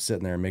used it. And I'm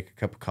sitting there and make a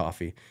cup of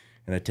coffee,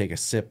 and I take a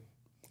sip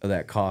of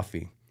that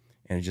coffee,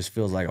 and it just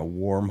feels like a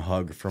warm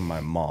hug from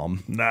my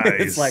mom. Nice.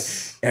 It's like,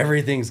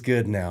 everything's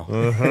good now.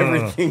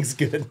 Everything's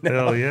good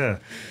now. Hell yeah.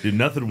 Dude,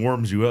 nothing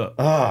warms you up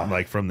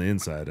like from the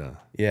inside.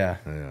 Yeah.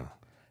 Yeah.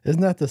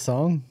 Isn't that the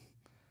song?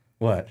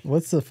 What?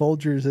 What's the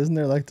Folgers? Isn't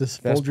there like this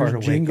Best part Folgers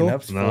of jingle? waking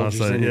up, No, it's Folgers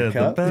like, in your the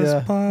cup.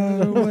 best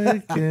part of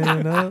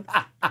waking up.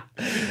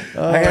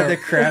 I had the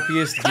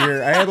crappiest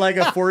gear. I had like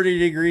a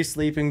 40-degree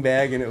sleeping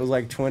bag, and it was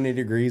like 20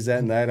 degrees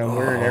that night. I'm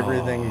wearing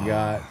everything I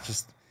got.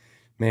 Just,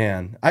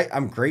 man,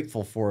 I'm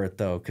grateful for it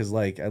though, because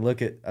like I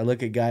look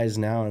at guys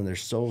now, and they're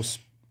so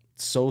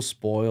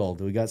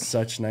spoiled. We got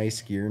such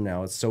nice gear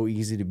now. It's so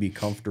easy to be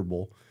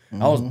comfortable.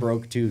 I was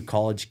broke too.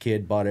 College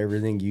kid, bought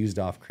everything used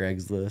off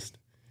Craigslist.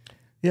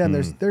 Yeah, and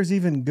there's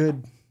even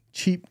good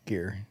cheap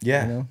gear.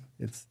 Yeah. You know?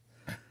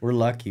 We're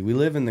lucky. We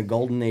live in the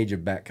golden age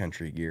of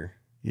backcountry gear.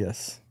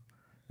 Yes.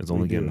 It's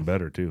only getting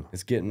better too.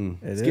 It's getting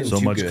so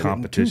too much good.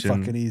 competition. Too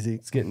fucking easy.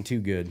 It's getting too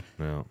good.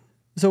 Yeah.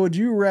 So would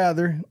you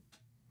rather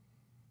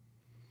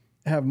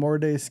have more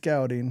days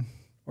scouting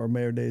or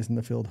more days in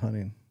the field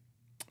hunting?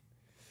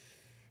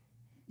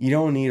 You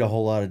don't need a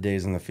whole lot of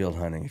days in the field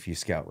hunting if you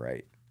scout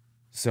right.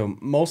 So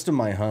most of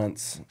my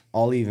hunts,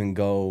 I'll even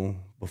go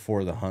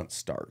before the hunt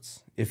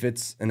starts. If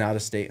it's an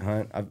out-of-state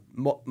hunt,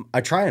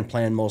 I try and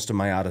plan most of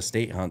my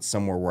out-of-state hunts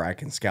somewhere where I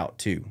can scout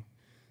too.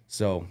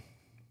 So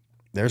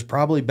there's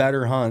probably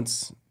better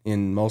hunts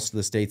in most of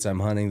the states I'm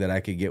hunting that I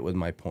could get with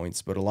my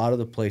points. But a lot of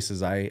the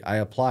places I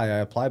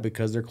apply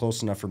because they're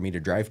close enough for me to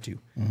drive to.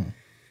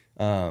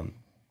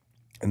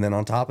 And then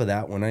on top of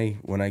that, when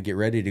I get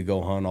ready to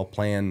go hunt, I'll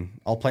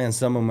plan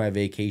some of my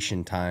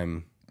vacation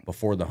time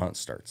before the hunt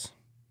starts.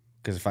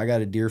 Because if I got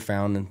a deer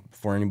found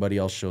before anybody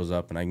else shows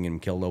up and I can get him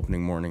killed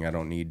opening morning, I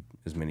don't need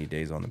as many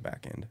days on the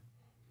back end.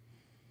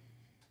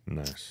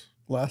 Nice.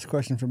 Last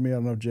question for me. I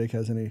don't know if Jake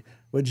has any.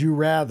 Would you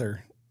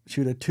rather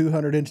shoot a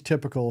 200-inch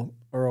typical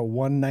or a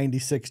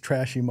 196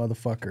 trashy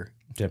motherfucker?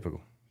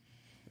 Typical.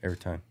 Every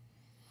time.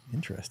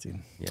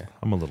 Interesting. Yeah.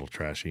 I'm a little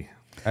trashy.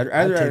 I'd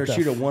rather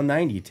shoot a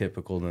 190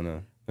 typical than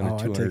a I'd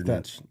take 200 that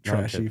inch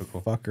trashy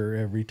non-typical. fucker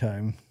every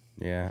time.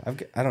 Yeah.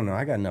 I don't know.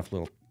 I got enough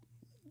little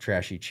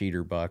trashy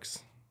cheater bucks.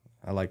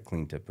 I like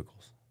clean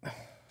typicals.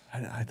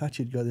 I thought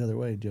you'd go the other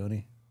way,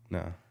 Dioni.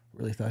 No.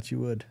 Really thought you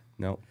would.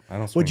 No, I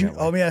don't swing Would you? that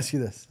way. Let me ask you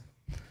this: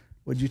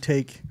 would you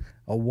take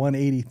a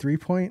 183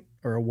 point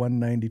or a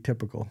 190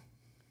 typical?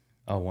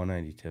 Oh,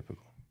 190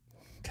 typical.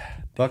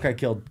 Buck I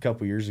killed a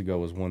couple years ago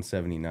was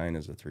 179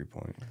 as a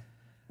 3-point. At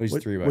least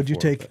 3x4. Would you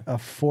take a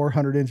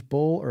 400-inch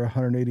bull or a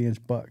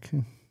 180-inch buck?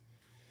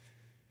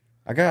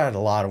 I got a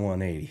lot of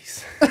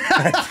 180s.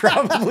 I'd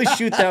probably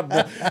shoot that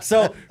bull.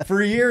 So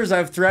for years,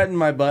 I've threatened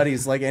my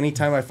buddies. Like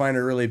anytime I find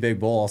a really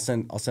big bull, I'll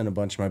send a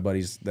bunch of my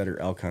buddies that are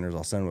elk hunters.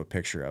 I'll send them a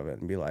picture of it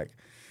and be like,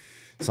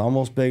 "It's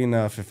almost big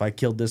enough. If I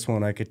killed this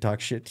one, I could talk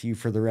shit to you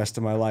for the rest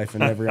of my life and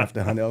never have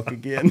to hunt elk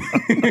again."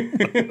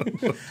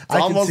 It's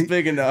almost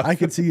big enough. I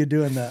could see you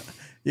doing that.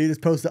 You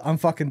just post it. I'm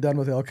fucking done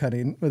with elk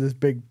hunting with this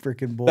big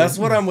freaking bull. That's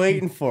what I'm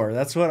waiting for.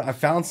 That's what I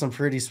found. Some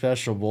pretty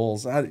special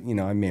bulls. I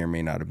may or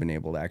may not have been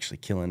able to actually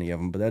kill any of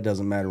them, but that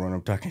doesn't matter when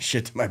I'm talking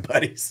shit to my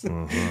buddies.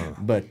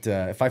 But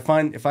if I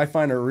find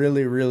a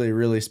really, really,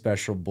 really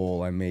special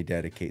bull, I may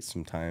dedicate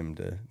some time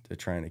to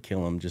trying to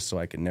kill him, just so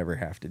I can never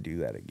have to do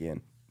that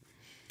again.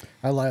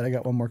 I lied. I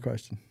got one more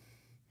question.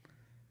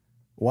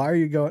 Why are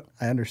you going?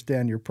 I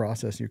understand your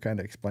process. You kind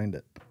of explained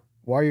it.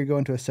 Why are you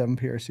going to a 7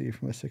 PRC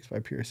from a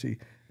 6.5 PRC?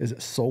 Is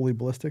it solely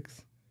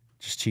ballistics?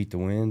 Just cheat the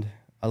wind.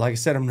 Like I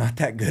said, I'm not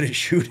that good at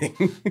shooting.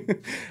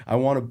 I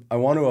want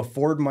to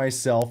afford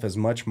myself as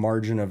much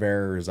margin of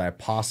error as I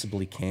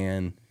possibly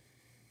can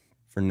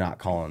for not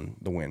calling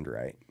the wind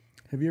right.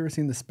 Have you ever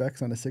seen the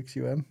specs on a 6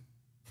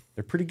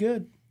 They're pretty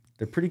good.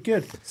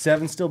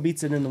 7 still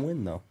beats it in the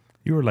wind though.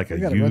 You were like a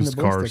gotta run used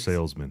the car ballistics.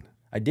 salesman.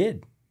 I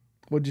did.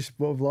 What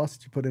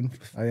velocity did you put in?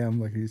 I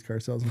am like a used car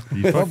salesman.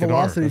 You What fucking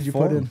velocity are. did you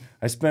put in?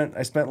 I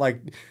spent like,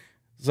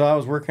 so I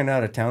was working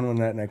out of town one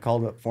night and I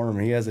called up for him.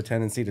 He has a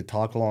tendency to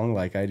talk long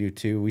like I do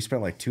too. We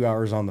spent like 2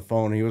 hours on the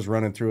phone. He was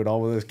running through it all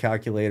with his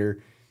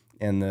calculator,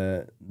 and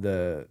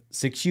the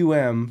 6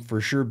 for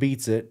sure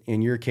beats it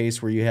in your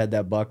case where you had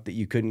that buck that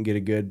you couldn't get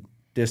a good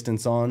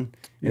distance on.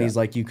 And he's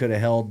like, you could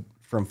have held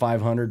from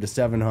 500 to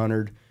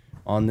 700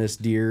 on this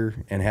deer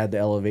and had the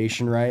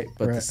elevation right,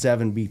 but the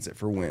 7 beats it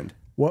for wind.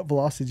 What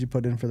velocity did you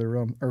put in for the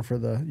rum or for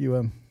the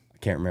UM? I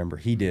can't remember.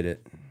 He did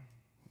it.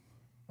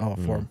 Oh,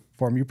 for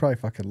him. You probably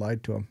fucking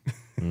lied to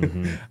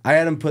him. I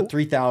had him put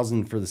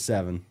 3,000 for the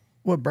 7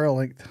 What barrel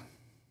length?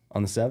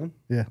 on the 7.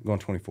 Yeah. I'm going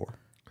 24.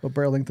 What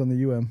barrel length on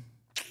the UM?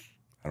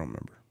 I don't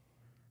remember.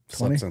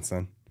 20? Slept since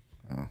then.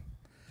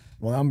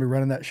 Well, I'm gonna be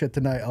running that shit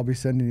tonight. I'll be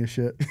sending you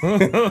shit.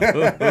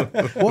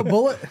 What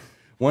bullet?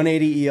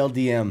 180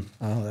 ELDM.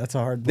 Oh, that's a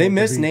hard bullet. They to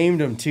beat.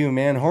 misnamed them too,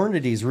 man.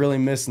 Hornady's really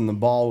missing the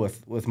ball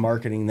with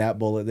marketing that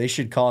bullet. They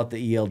should call it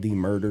the ELD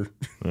murder.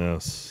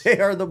 Yes. They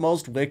are the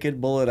most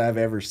wicked bullet I've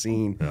ever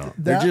seen. Yeah.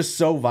 They're That- just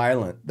so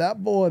violent.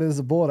 That bullet is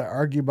a bullet I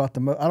argue about the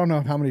most. I don't know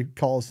how many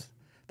calls.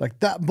 Like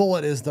that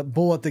bullet is the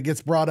bullet that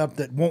gets brought up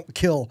that won't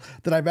kill.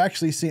 That I've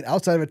actually seen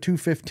outside of a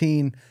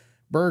 215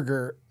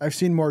 burger. I've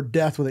seen more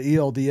death with an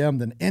ELDM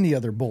than any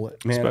other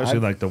bullet. Man,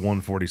 Especially like the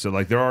 147.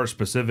 Like there are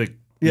specific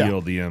Yeah.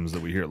 ELDMs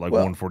that we hear, like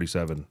Well,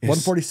 147,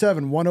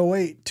 147,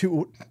 108,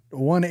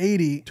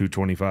 180,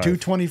 225.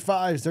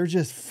 225s. They're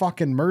just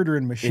fucking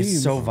murdering machines.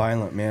 It's so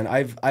violent, man.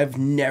 I've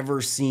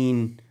never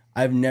seen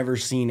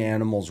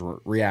animals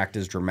react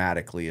as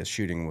dramatically as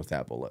shooting with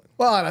that bullet.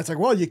 Well, and it's like,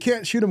 well, you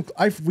can't shoot them.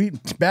 We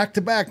back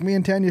to back. Me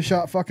and Tanya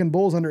shot fucking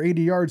bulls under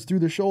 80 yards through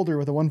the shoulder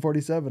with a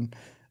 147.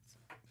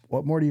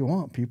 What more do you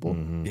want, people?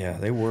 Yeah,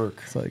 they work.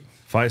 It's like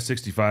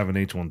 565 and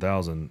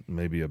H1000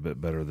 may be a bit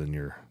better than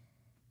your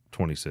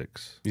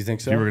 26. You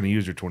think so? If you were going to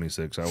use your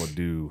 26, I would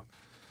do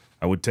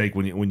I would take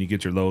when you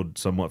get your load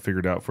somewhat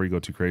figured out before you go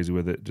too crazy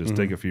with it. Just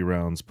take a few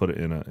rounds, put it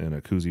in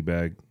a koozie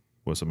bag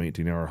with some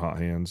 18-hour hot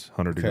hands,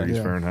 100 degrees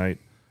Fahrenheit,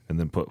 and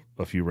then put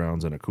a few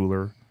rounds in a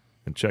cooler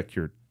and check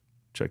your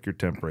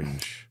temp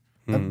range.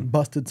 I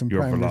busted some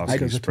Your primers velocity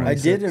because of spread. I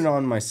 26. did it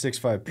on my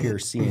 6.5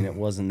 PRC, and it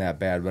wasn't that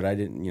bad, but I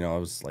didn't, I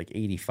was like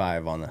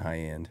 85 on the high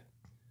end.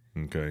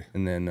 Okay.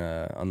 And then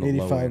on the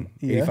 85 low end,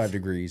 EF? 85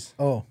 degrees.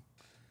 Oh,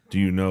 Do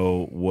you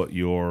know what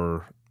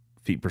your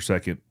feet per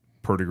second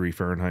per degree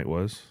Fahrenheit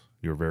was?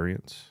 Your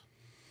variance?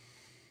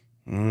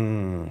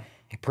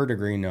 Per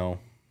degree, no.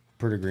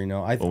 Per degree,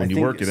 no. Well, when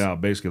you work it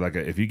out, basically, like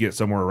if you get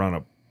somewhere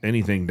around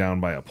anything down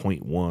by a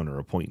 0.1 or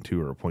a 0.2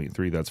 or a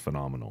 0.3, that's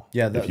phenomenal.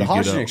 Yeah, If the you get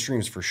Hoshin up- Extreme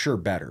is for sure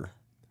better.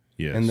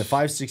 Yes. And the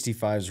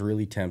 565 is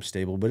really temp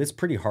stable, but it's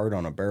pretty hard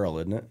on a barrel,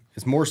 isn't it?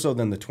 It's more so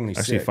than the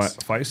 26. Actually,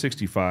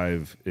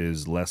 565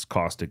 is less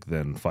caustic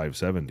than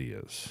 570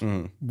 is.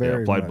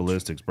 very Applied much.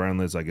 Ballistics, Brown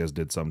Lids, I guess,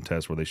 did some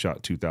tests where they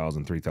shot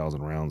 2,000,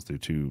 3,000 rounds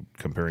through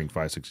comparing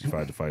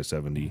 565 to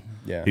 570.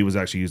 Yeah. He was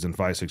actually using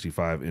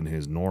 565 in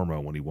his Norma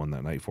when he won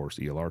that Night Force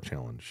ELR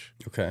challenge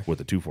Okay. with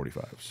the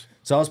 245s.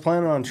 So I was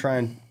planning on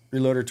trying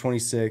Reloader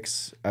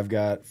 26. I've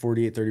got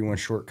 4831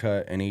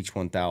 shortcut and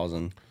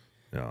H1000.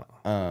 Yeah.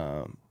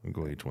 I'll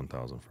go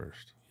H1000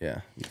 first. Yeah,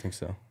 you think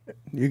so?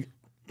 They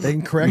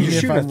can correct You're me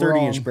if shooting a I'm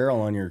 30-inch wrong.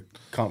 barrel on your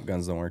comp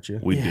guns, though, aren't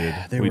you? We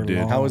Yeah, they did. We were did.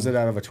 long. How is it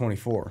out of a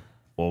 24?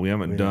 Well, we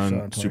haven't shot done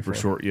a super 24.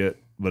 short yet,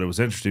 but it was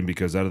interesting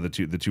because out of the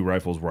two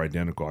rifles were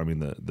identical. I mean,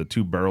 the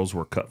two barrels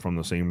were cut from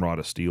the same rod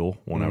of steel,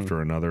 one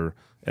after another.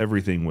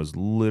 Everything was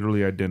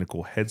literally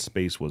identical.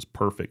 Headspace was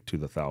perfect to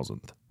the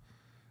 1,000th.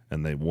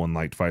 And one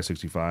liked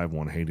 565,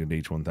 one hated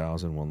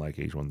H1000, one liked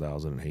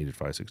H1000 and hated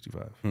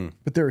 565.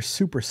 But they were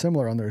super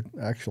similar on their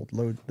actual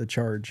load, the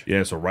charge.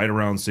 Yeah, so right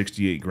around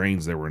 68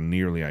 grains, there were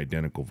nearly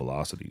identical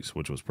velocities,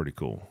 which was pretty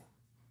cool.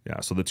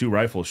 Yeah, so the two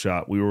rifles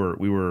shot, we were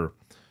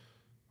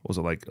what was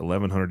it, like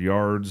 1,100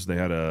 yards? They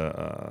had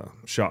a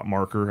shot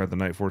marker at the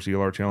Night Force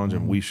ELR Challenge,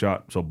 and we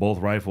shot, so both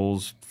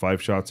rifles, 5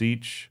 shots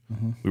each.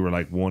 We were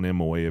like 1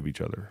 MOA of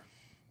each other,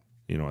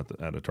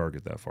 at a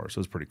target that far. So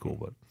it's pretty cool.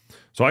 But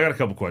so I got a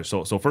couple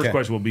questions. So first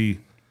question will be,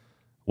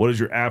 what is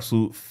your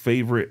absolute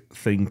favorite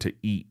thing to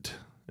eat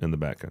in the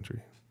backcountry?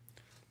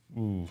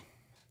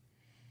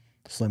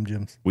 Slim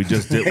Jims. We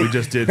just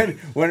did.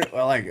 when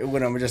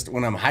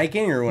I'm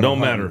hiking or when No I'm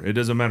matter. hunting? It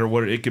doesn't matter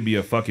what it could be.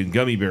 A fucking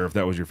gummy bear if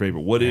that was your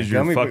favorite. What is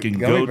your gummy fucking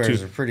gummy go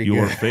bears are pretty to?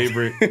 Your good.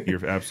 favorite,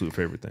 your absolute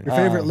favorite thing. Your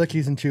favorite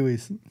lickies and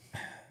chewies.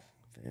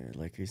 Favorite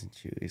licorice and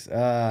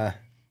chewies.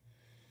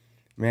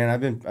 Man,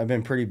 I've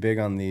been pretty big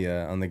on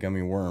the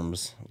gummy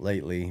worms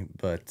lately,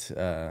 but my It's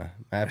a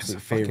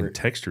absolute fucking favorite.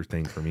 texture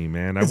thing for me,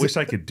 man. I wish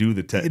I could do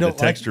the You don't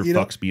texture. you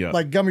don't Fucks me up.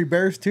 Like gummy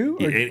bears too?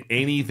 Or-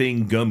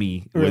 Anything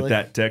gummy Really? with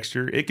that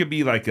texture. It could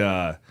be like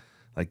not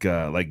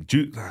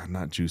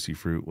juicy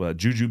fruit,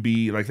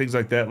 jujube, like things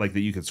like that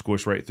you can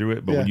squish right through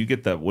it. But when Yeah. you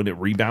get when it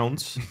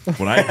rebounds,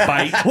 when I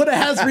bite, when it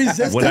has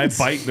resistance. when I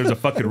bite, there's a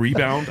fucking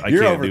rebound.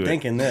 You're can't do it.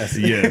 overthinking this.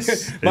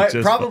 Yes, But It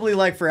just- probably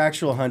like for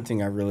actual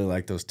hunting, I really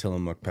like those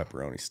Tillamook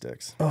pepperoni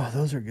sticks. Oh,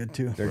 those are good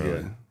too. They're Really?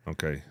 good.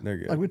 Okay. They're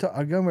good. Like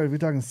are we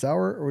talking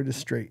sour or just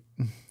straight?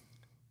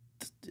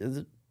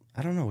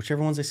 I don't know,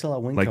 whichever ones they sell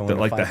at Winco. Like the in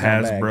a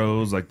 5-pound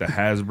bag.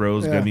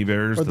 Hasbros Yeah. gummy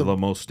bears, Or the the-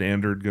 most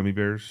standard gummy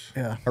bears.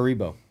 Yeah.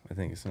 Haribo, I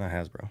think it's not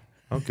Hasbro.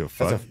 I don't give a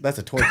fuck. That's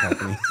a toy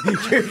company.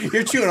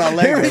 you're chewing on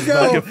Here we Legos.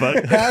 go.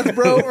 Fuck.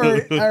 Hasbro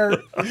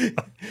or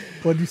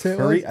what did you say? It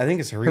was? I think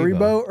it's Haribo.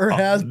 Haribo or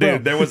Hasbro?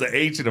 Dude, there was an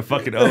H and a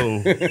fucking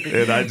O,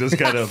 and I just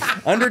kind of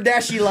Under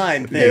dashy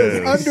line thing.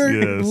 Yes,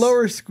 Under yes.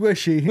 lower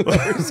squishy,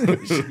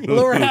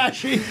 lower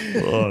hashy.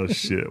 Oh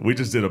shit! We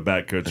just did a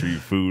backcountry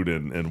food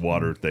and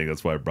water thing.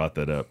 That's why I brought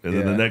that up. And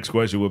then Yeah. the next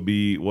question would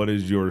be, what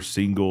is your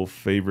single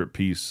favorite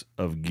piece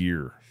of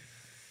gear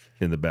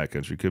in the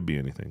backcountry? Could be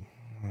anything.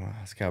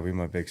 That's gotta be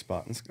my big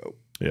spot and scope.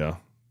 Yeah,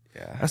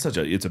 Yeah. that's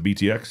it's a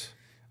BTX.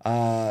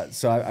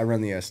 So I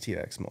run the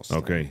STX most.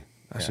 Of the time. Okay,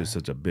 that's just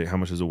such a big. How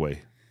much does it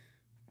weigh?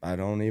 I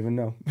don't even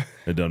know.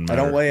 It doesn't I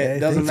matter. don't weigh it. I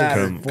Doesn't think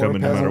matter. Come-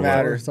 coming no pounds matter or what.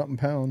 matter. something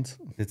pounds.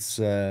 It's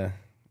man,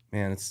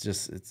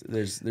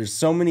 there's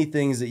so many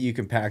things that you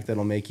can pack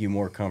that'll make you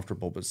more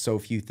comfortable, but so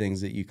few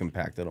things that you can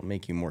pack that'll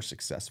make you more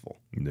successful.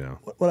 Yeah.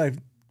 What I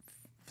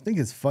think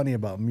is funny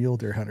about mule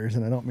deer hunters,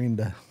 and I don't mean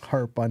to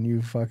harp on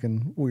you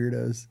fucking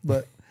weirdos,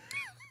 but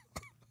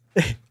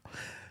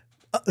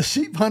a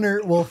sheep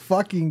hunter will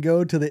fucking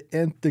go to the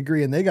nth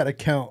degree, and they got to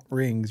count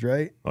rings,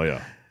 right? Oh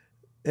yeah.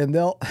 And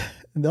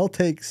they'll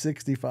take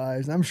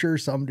 65s. I'm sure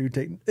some do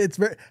take. It's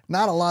very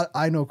not a lot.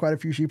 I know quite a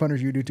few sheep hunters.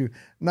 You do too.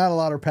 Not a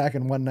lot are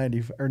packing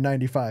 190 or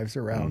 95s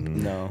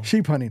around. No.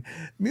 Sheep hunting,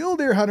 mule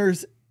deer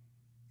hunters.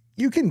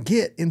 You can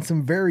get in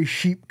some very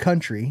sheep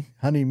country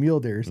hunting mule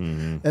deers,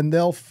 and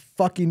they'll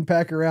fucking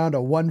pack around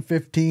a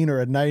 115 or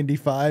a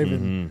 95,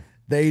 and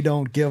they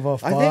don't give a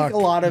fuck. I think a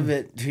lot of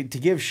it, to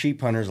give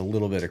sheep hunters a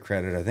little bit of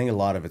credit, I think a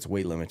lot of it's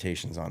weight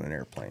limitations on an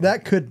airplane.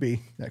 That could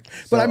be. But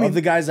But I mean, of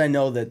the guys I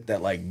know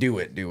that like do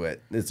it.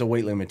 It's a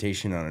weight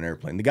limitation on an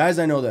airplane. The guys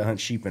I know that hunt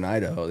sheep in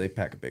Idaho, they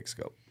pack a big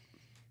scope.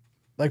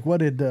 like what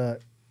did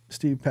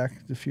Steve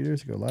packed a few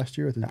years ago, last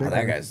year with his big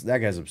that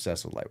one. guy's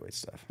obsessed with lightweight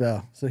stuff.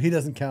 Yeah, so he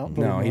doesn't count.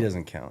 No, he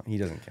doesn't count. He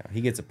doesn't count.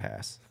 He gets a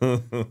pass.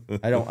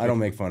 I don't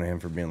make fun of him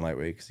for being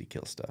lightweight because he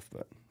kills stuff.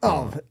 But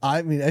Oh,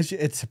 I mean,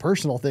 it's a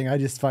personal thing. I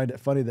just find it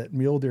funny that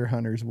mule deer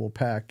hunters will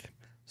pack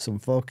some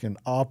fucking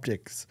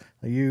optics.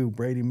 You,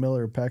 Brady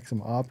Miller, pack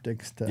some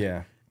optics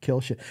to kill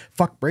shit.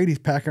 Fuck, Brady's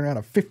packing around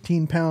a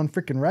 15-pound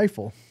freaking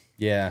rifle.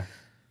 yeah.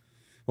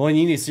 Well, and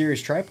you need a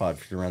serious tripod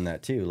to run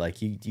that too.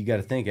 Like you got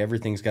to think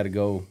everything's got to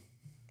go,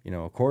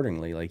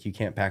 accordingly. Like you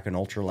can't pack an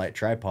ultralight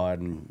tripod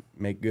and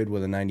make good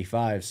with a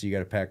 95. So you got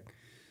to pack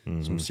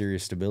some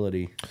serious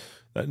stability.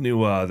 That new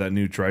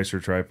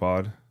Tricer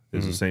tripod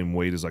is the same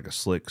weight as like a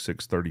Slick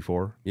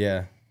 634.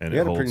 Yeah. And it it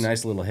had a pretty holds-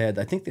 nice little head.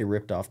 I think they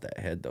ripped off that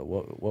head though.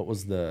 What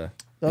was the?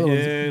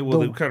 Yeah, well,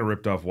 they kind of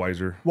ripped off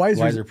Wiser. Wiser,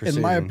 Wiser in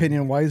my Precision.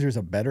 opinion, Wiser's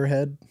a better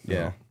head.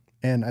 Yeah.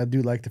 And I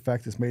do like the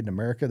fact it's made in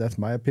America. That's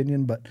my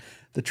opinion. But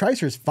the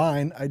Tricer's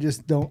fine. I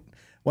just don't.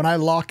 When I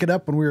lock it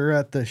up when we were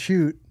at the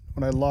shoot,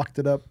 when I locked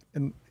it up,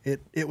 and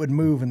it would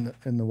move and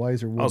the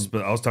Wiser I was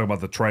wouldn't. talking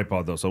about the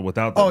tripod though. So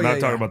without the, not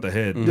talking about the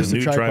head, Just the the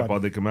new tripod.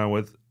 tripod they come out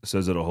with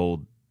says it'll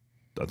hold,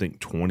 I think,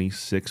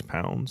 26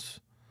 pounds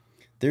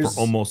There's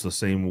for almost the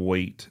same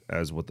weight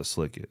as what the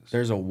Slick is.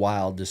 there's a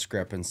wild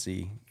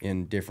discrepancy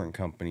in different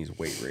companies'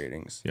 weight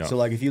ratings. Yeah. So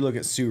like if you look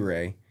at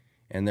Suray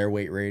and their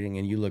weight rating,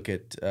 and you look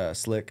at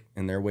Slick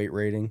and their weight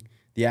rating,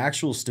 the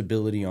actual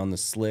stability on the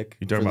Slick.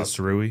 You talking about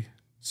Sarui?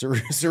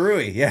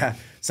 Sarui, yeah,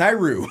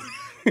 Cyru.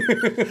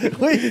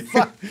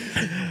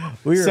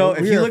 So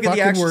if you look at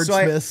the actual, so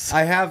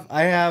I have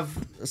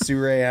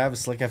Suray, I have a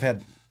Slick. I've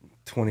had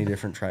 20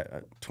 different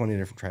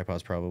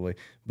tripods probably,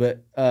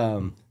 but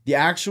the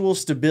actual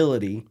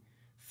stability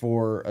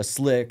for a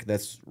Slick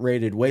that's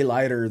rated way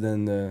lighter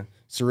than the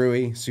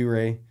Suray,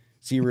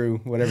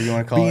 whatever you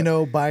want to call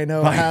Bino,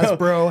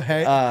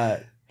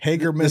 Hasbro,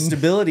 Hagerman. the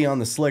stability on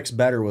the Slick's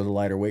better with a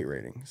lighter weight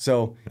rating.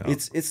 So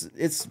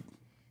it's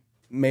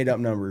made up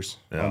numbers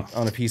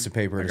on a piece of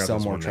paper I to got sell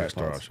this more one next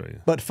door. I'll tripods. show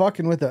you. But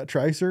fucking with that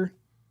Tricer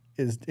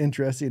is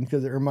interesting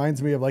because it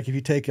reminds me of like if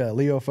you take a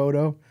Leo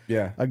photo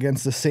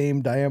against the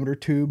same diameter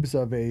tubes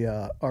of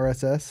a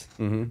RSS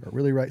or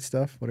Really Right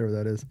Stuff, whatever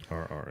that is.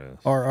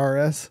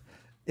 RRS.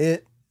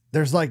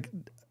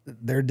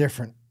 They're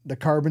different. The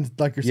carbons,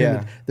 like you're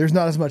saying, there's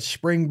not as much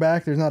spring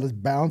back. There's not as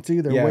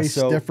bouncy. They're way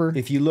stiffer.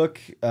 If you look,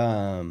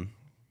 I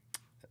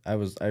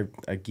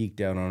geeked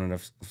out on it.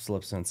 I've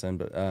slept since then,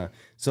 but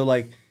so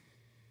like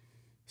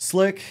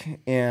Slick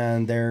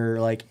and their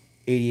like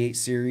 88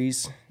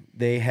 series,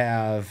 they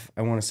have,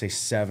 I want to say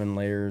 7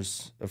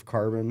 layers of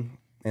carbon.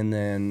 And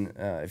then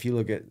if you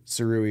look at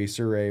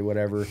Suray,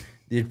 whatever,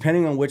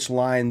 depending on which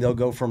line, they'll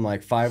go from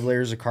like 5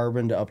 layers of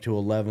carbon to up to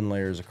 11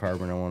 layers of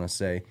carbon, I want to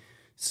say.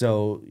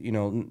 So,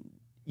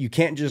 you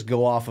can't just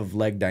go off of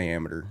leg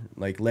diameter.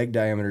 Like leg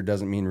diameter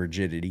doesn't mean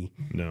rigidity.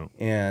 No.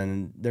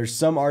 And there's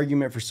some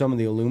argument for some of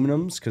the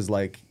aluminums because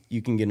like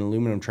you can get an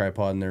aluminum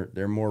tripod and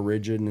they're more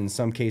rigid, and in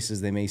some cases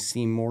they may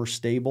seem more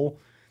stable.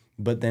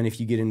 But then if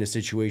you get into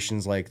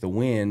situations like the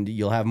wind,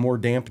 you'll have more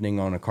dampening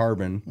on a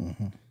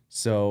carbon.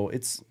 So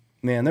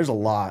there's a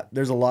lot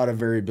of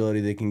variability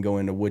that can go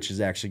into which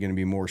is actually going to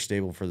be more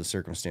stable for the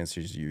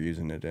circumstances you're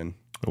using it in.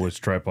 Which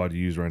tripod do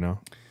you use right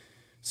now?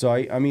 So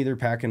I'm either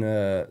packing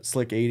a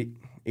Slick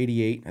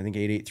 88, I think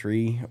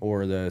 883,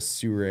 or the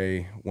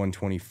Suray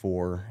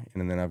 124,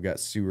 and then I've got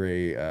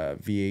Suray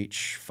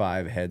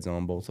VH5 heads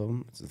on both of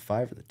them. It's the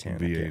 5 or the 10, I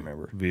can't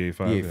remember. VA5.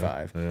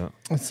 VA5. Yeah.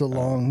 It's a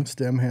long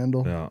stem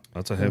handle. Yeah,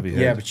 that's a heavy head.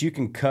 Yeah, but you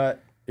can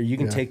cut, or you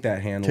can take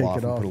that handle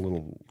off and put a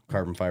little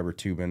carbon fiber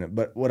tube in it.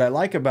 But what I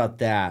like about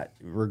that,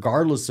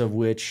 regardless of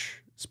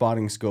which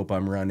spotting scope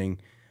I'm running,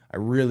 I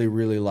really,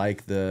 really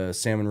like the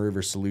Salmon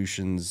River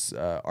Solutions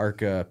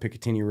Arca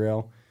Picatinny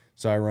rail.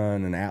 So I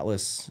run an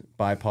Atlas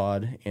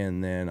bipod,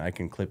 and then I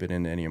can clip it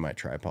into any of my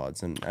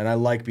tripods. And I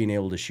like being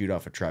able to shoot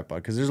off a tripod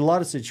because there's a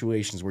lot of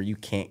situations where you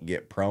can't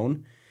get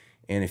prone.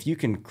 And if you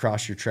can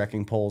cross your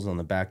trekking poles on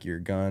the back of your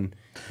gun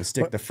and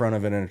stick the front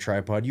of it in a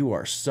tripod, you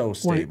are so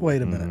stable.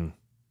 Wait a minute.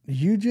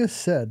 You just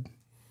said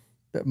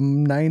that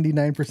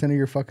 99% of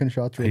your fucking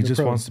shots were He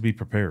just wants to be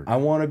prepared. I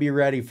want to be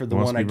ready for the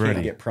one I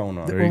can't get prone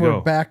on. There when you we're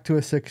go. back to a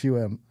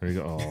 6UM. There you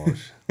go. Oh,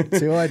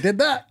 See how I did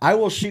that? I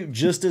will shoot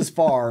just as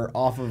far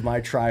off of my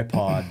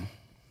tripod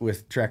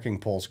with trekking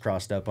poles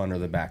crossed up under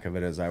the back of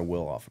it as I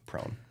will off a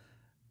prone.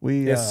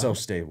 It's so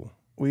stable.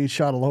 We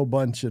shot a whole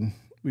bunch, and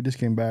we just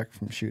came back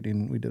from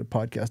shooting. We did a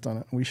podcast on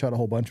it. We shot a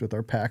whole bunch with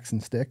our packs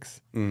and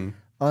sticks.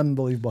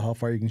 Unbelievable how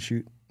far you can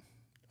shoot.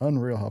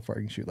 Unreal how far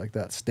you can shoot like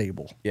that.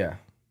 Stable. Yeah.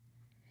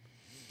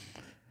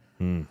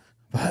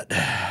 But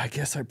I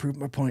guess I proved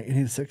my point. You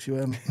need a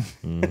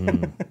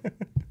 6UM.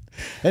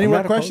 Any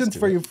more questions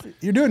for you?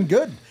 You're doing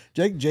good.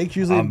 Jake's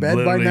usually in bed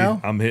by now.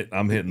 I'm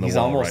hitting the He's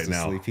wall almost right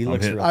now. asleep. He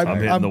looks real I'm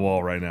tired. hitting the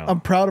wall right now. I'm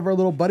proud of our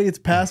little buddy. It's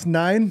past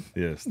 9.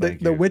 Yes, the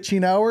thank you.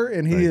 witching hour,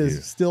 and he Thank is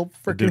you. still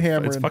freaking Dude,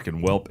 hammering. It's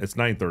fucking It's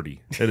 9:30.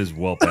 It is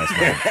well past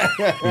 9.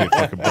 Give me a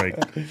fucking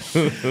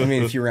break. I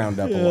mean, if you round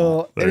up a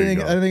lot. There you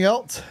go. Anything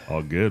else?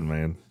 All good,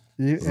 man.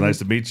 It's nice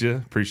to meet you.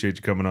 Appreciate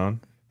you coming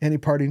on. Any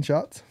parting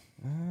shots?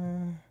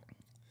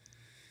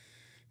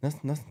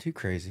 Nothing too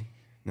crazy.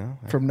 No.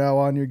 From now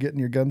on, you're getting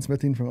your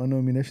gunsmithing from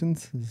Unknown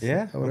Munitions? Is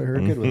that what I heard?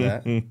 I'm good with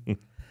that.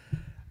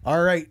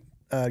 All right.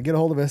 Get a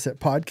hold of us at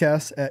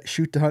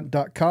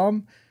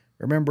podcasts@shoottohunt.com.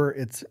 Remember,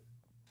 it's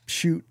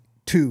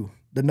shoot2,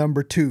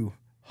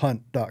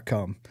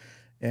 hunt.com.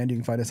 And you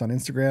can find us on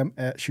Instagram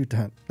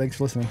 @shoottohunt. Thanks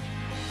for listening.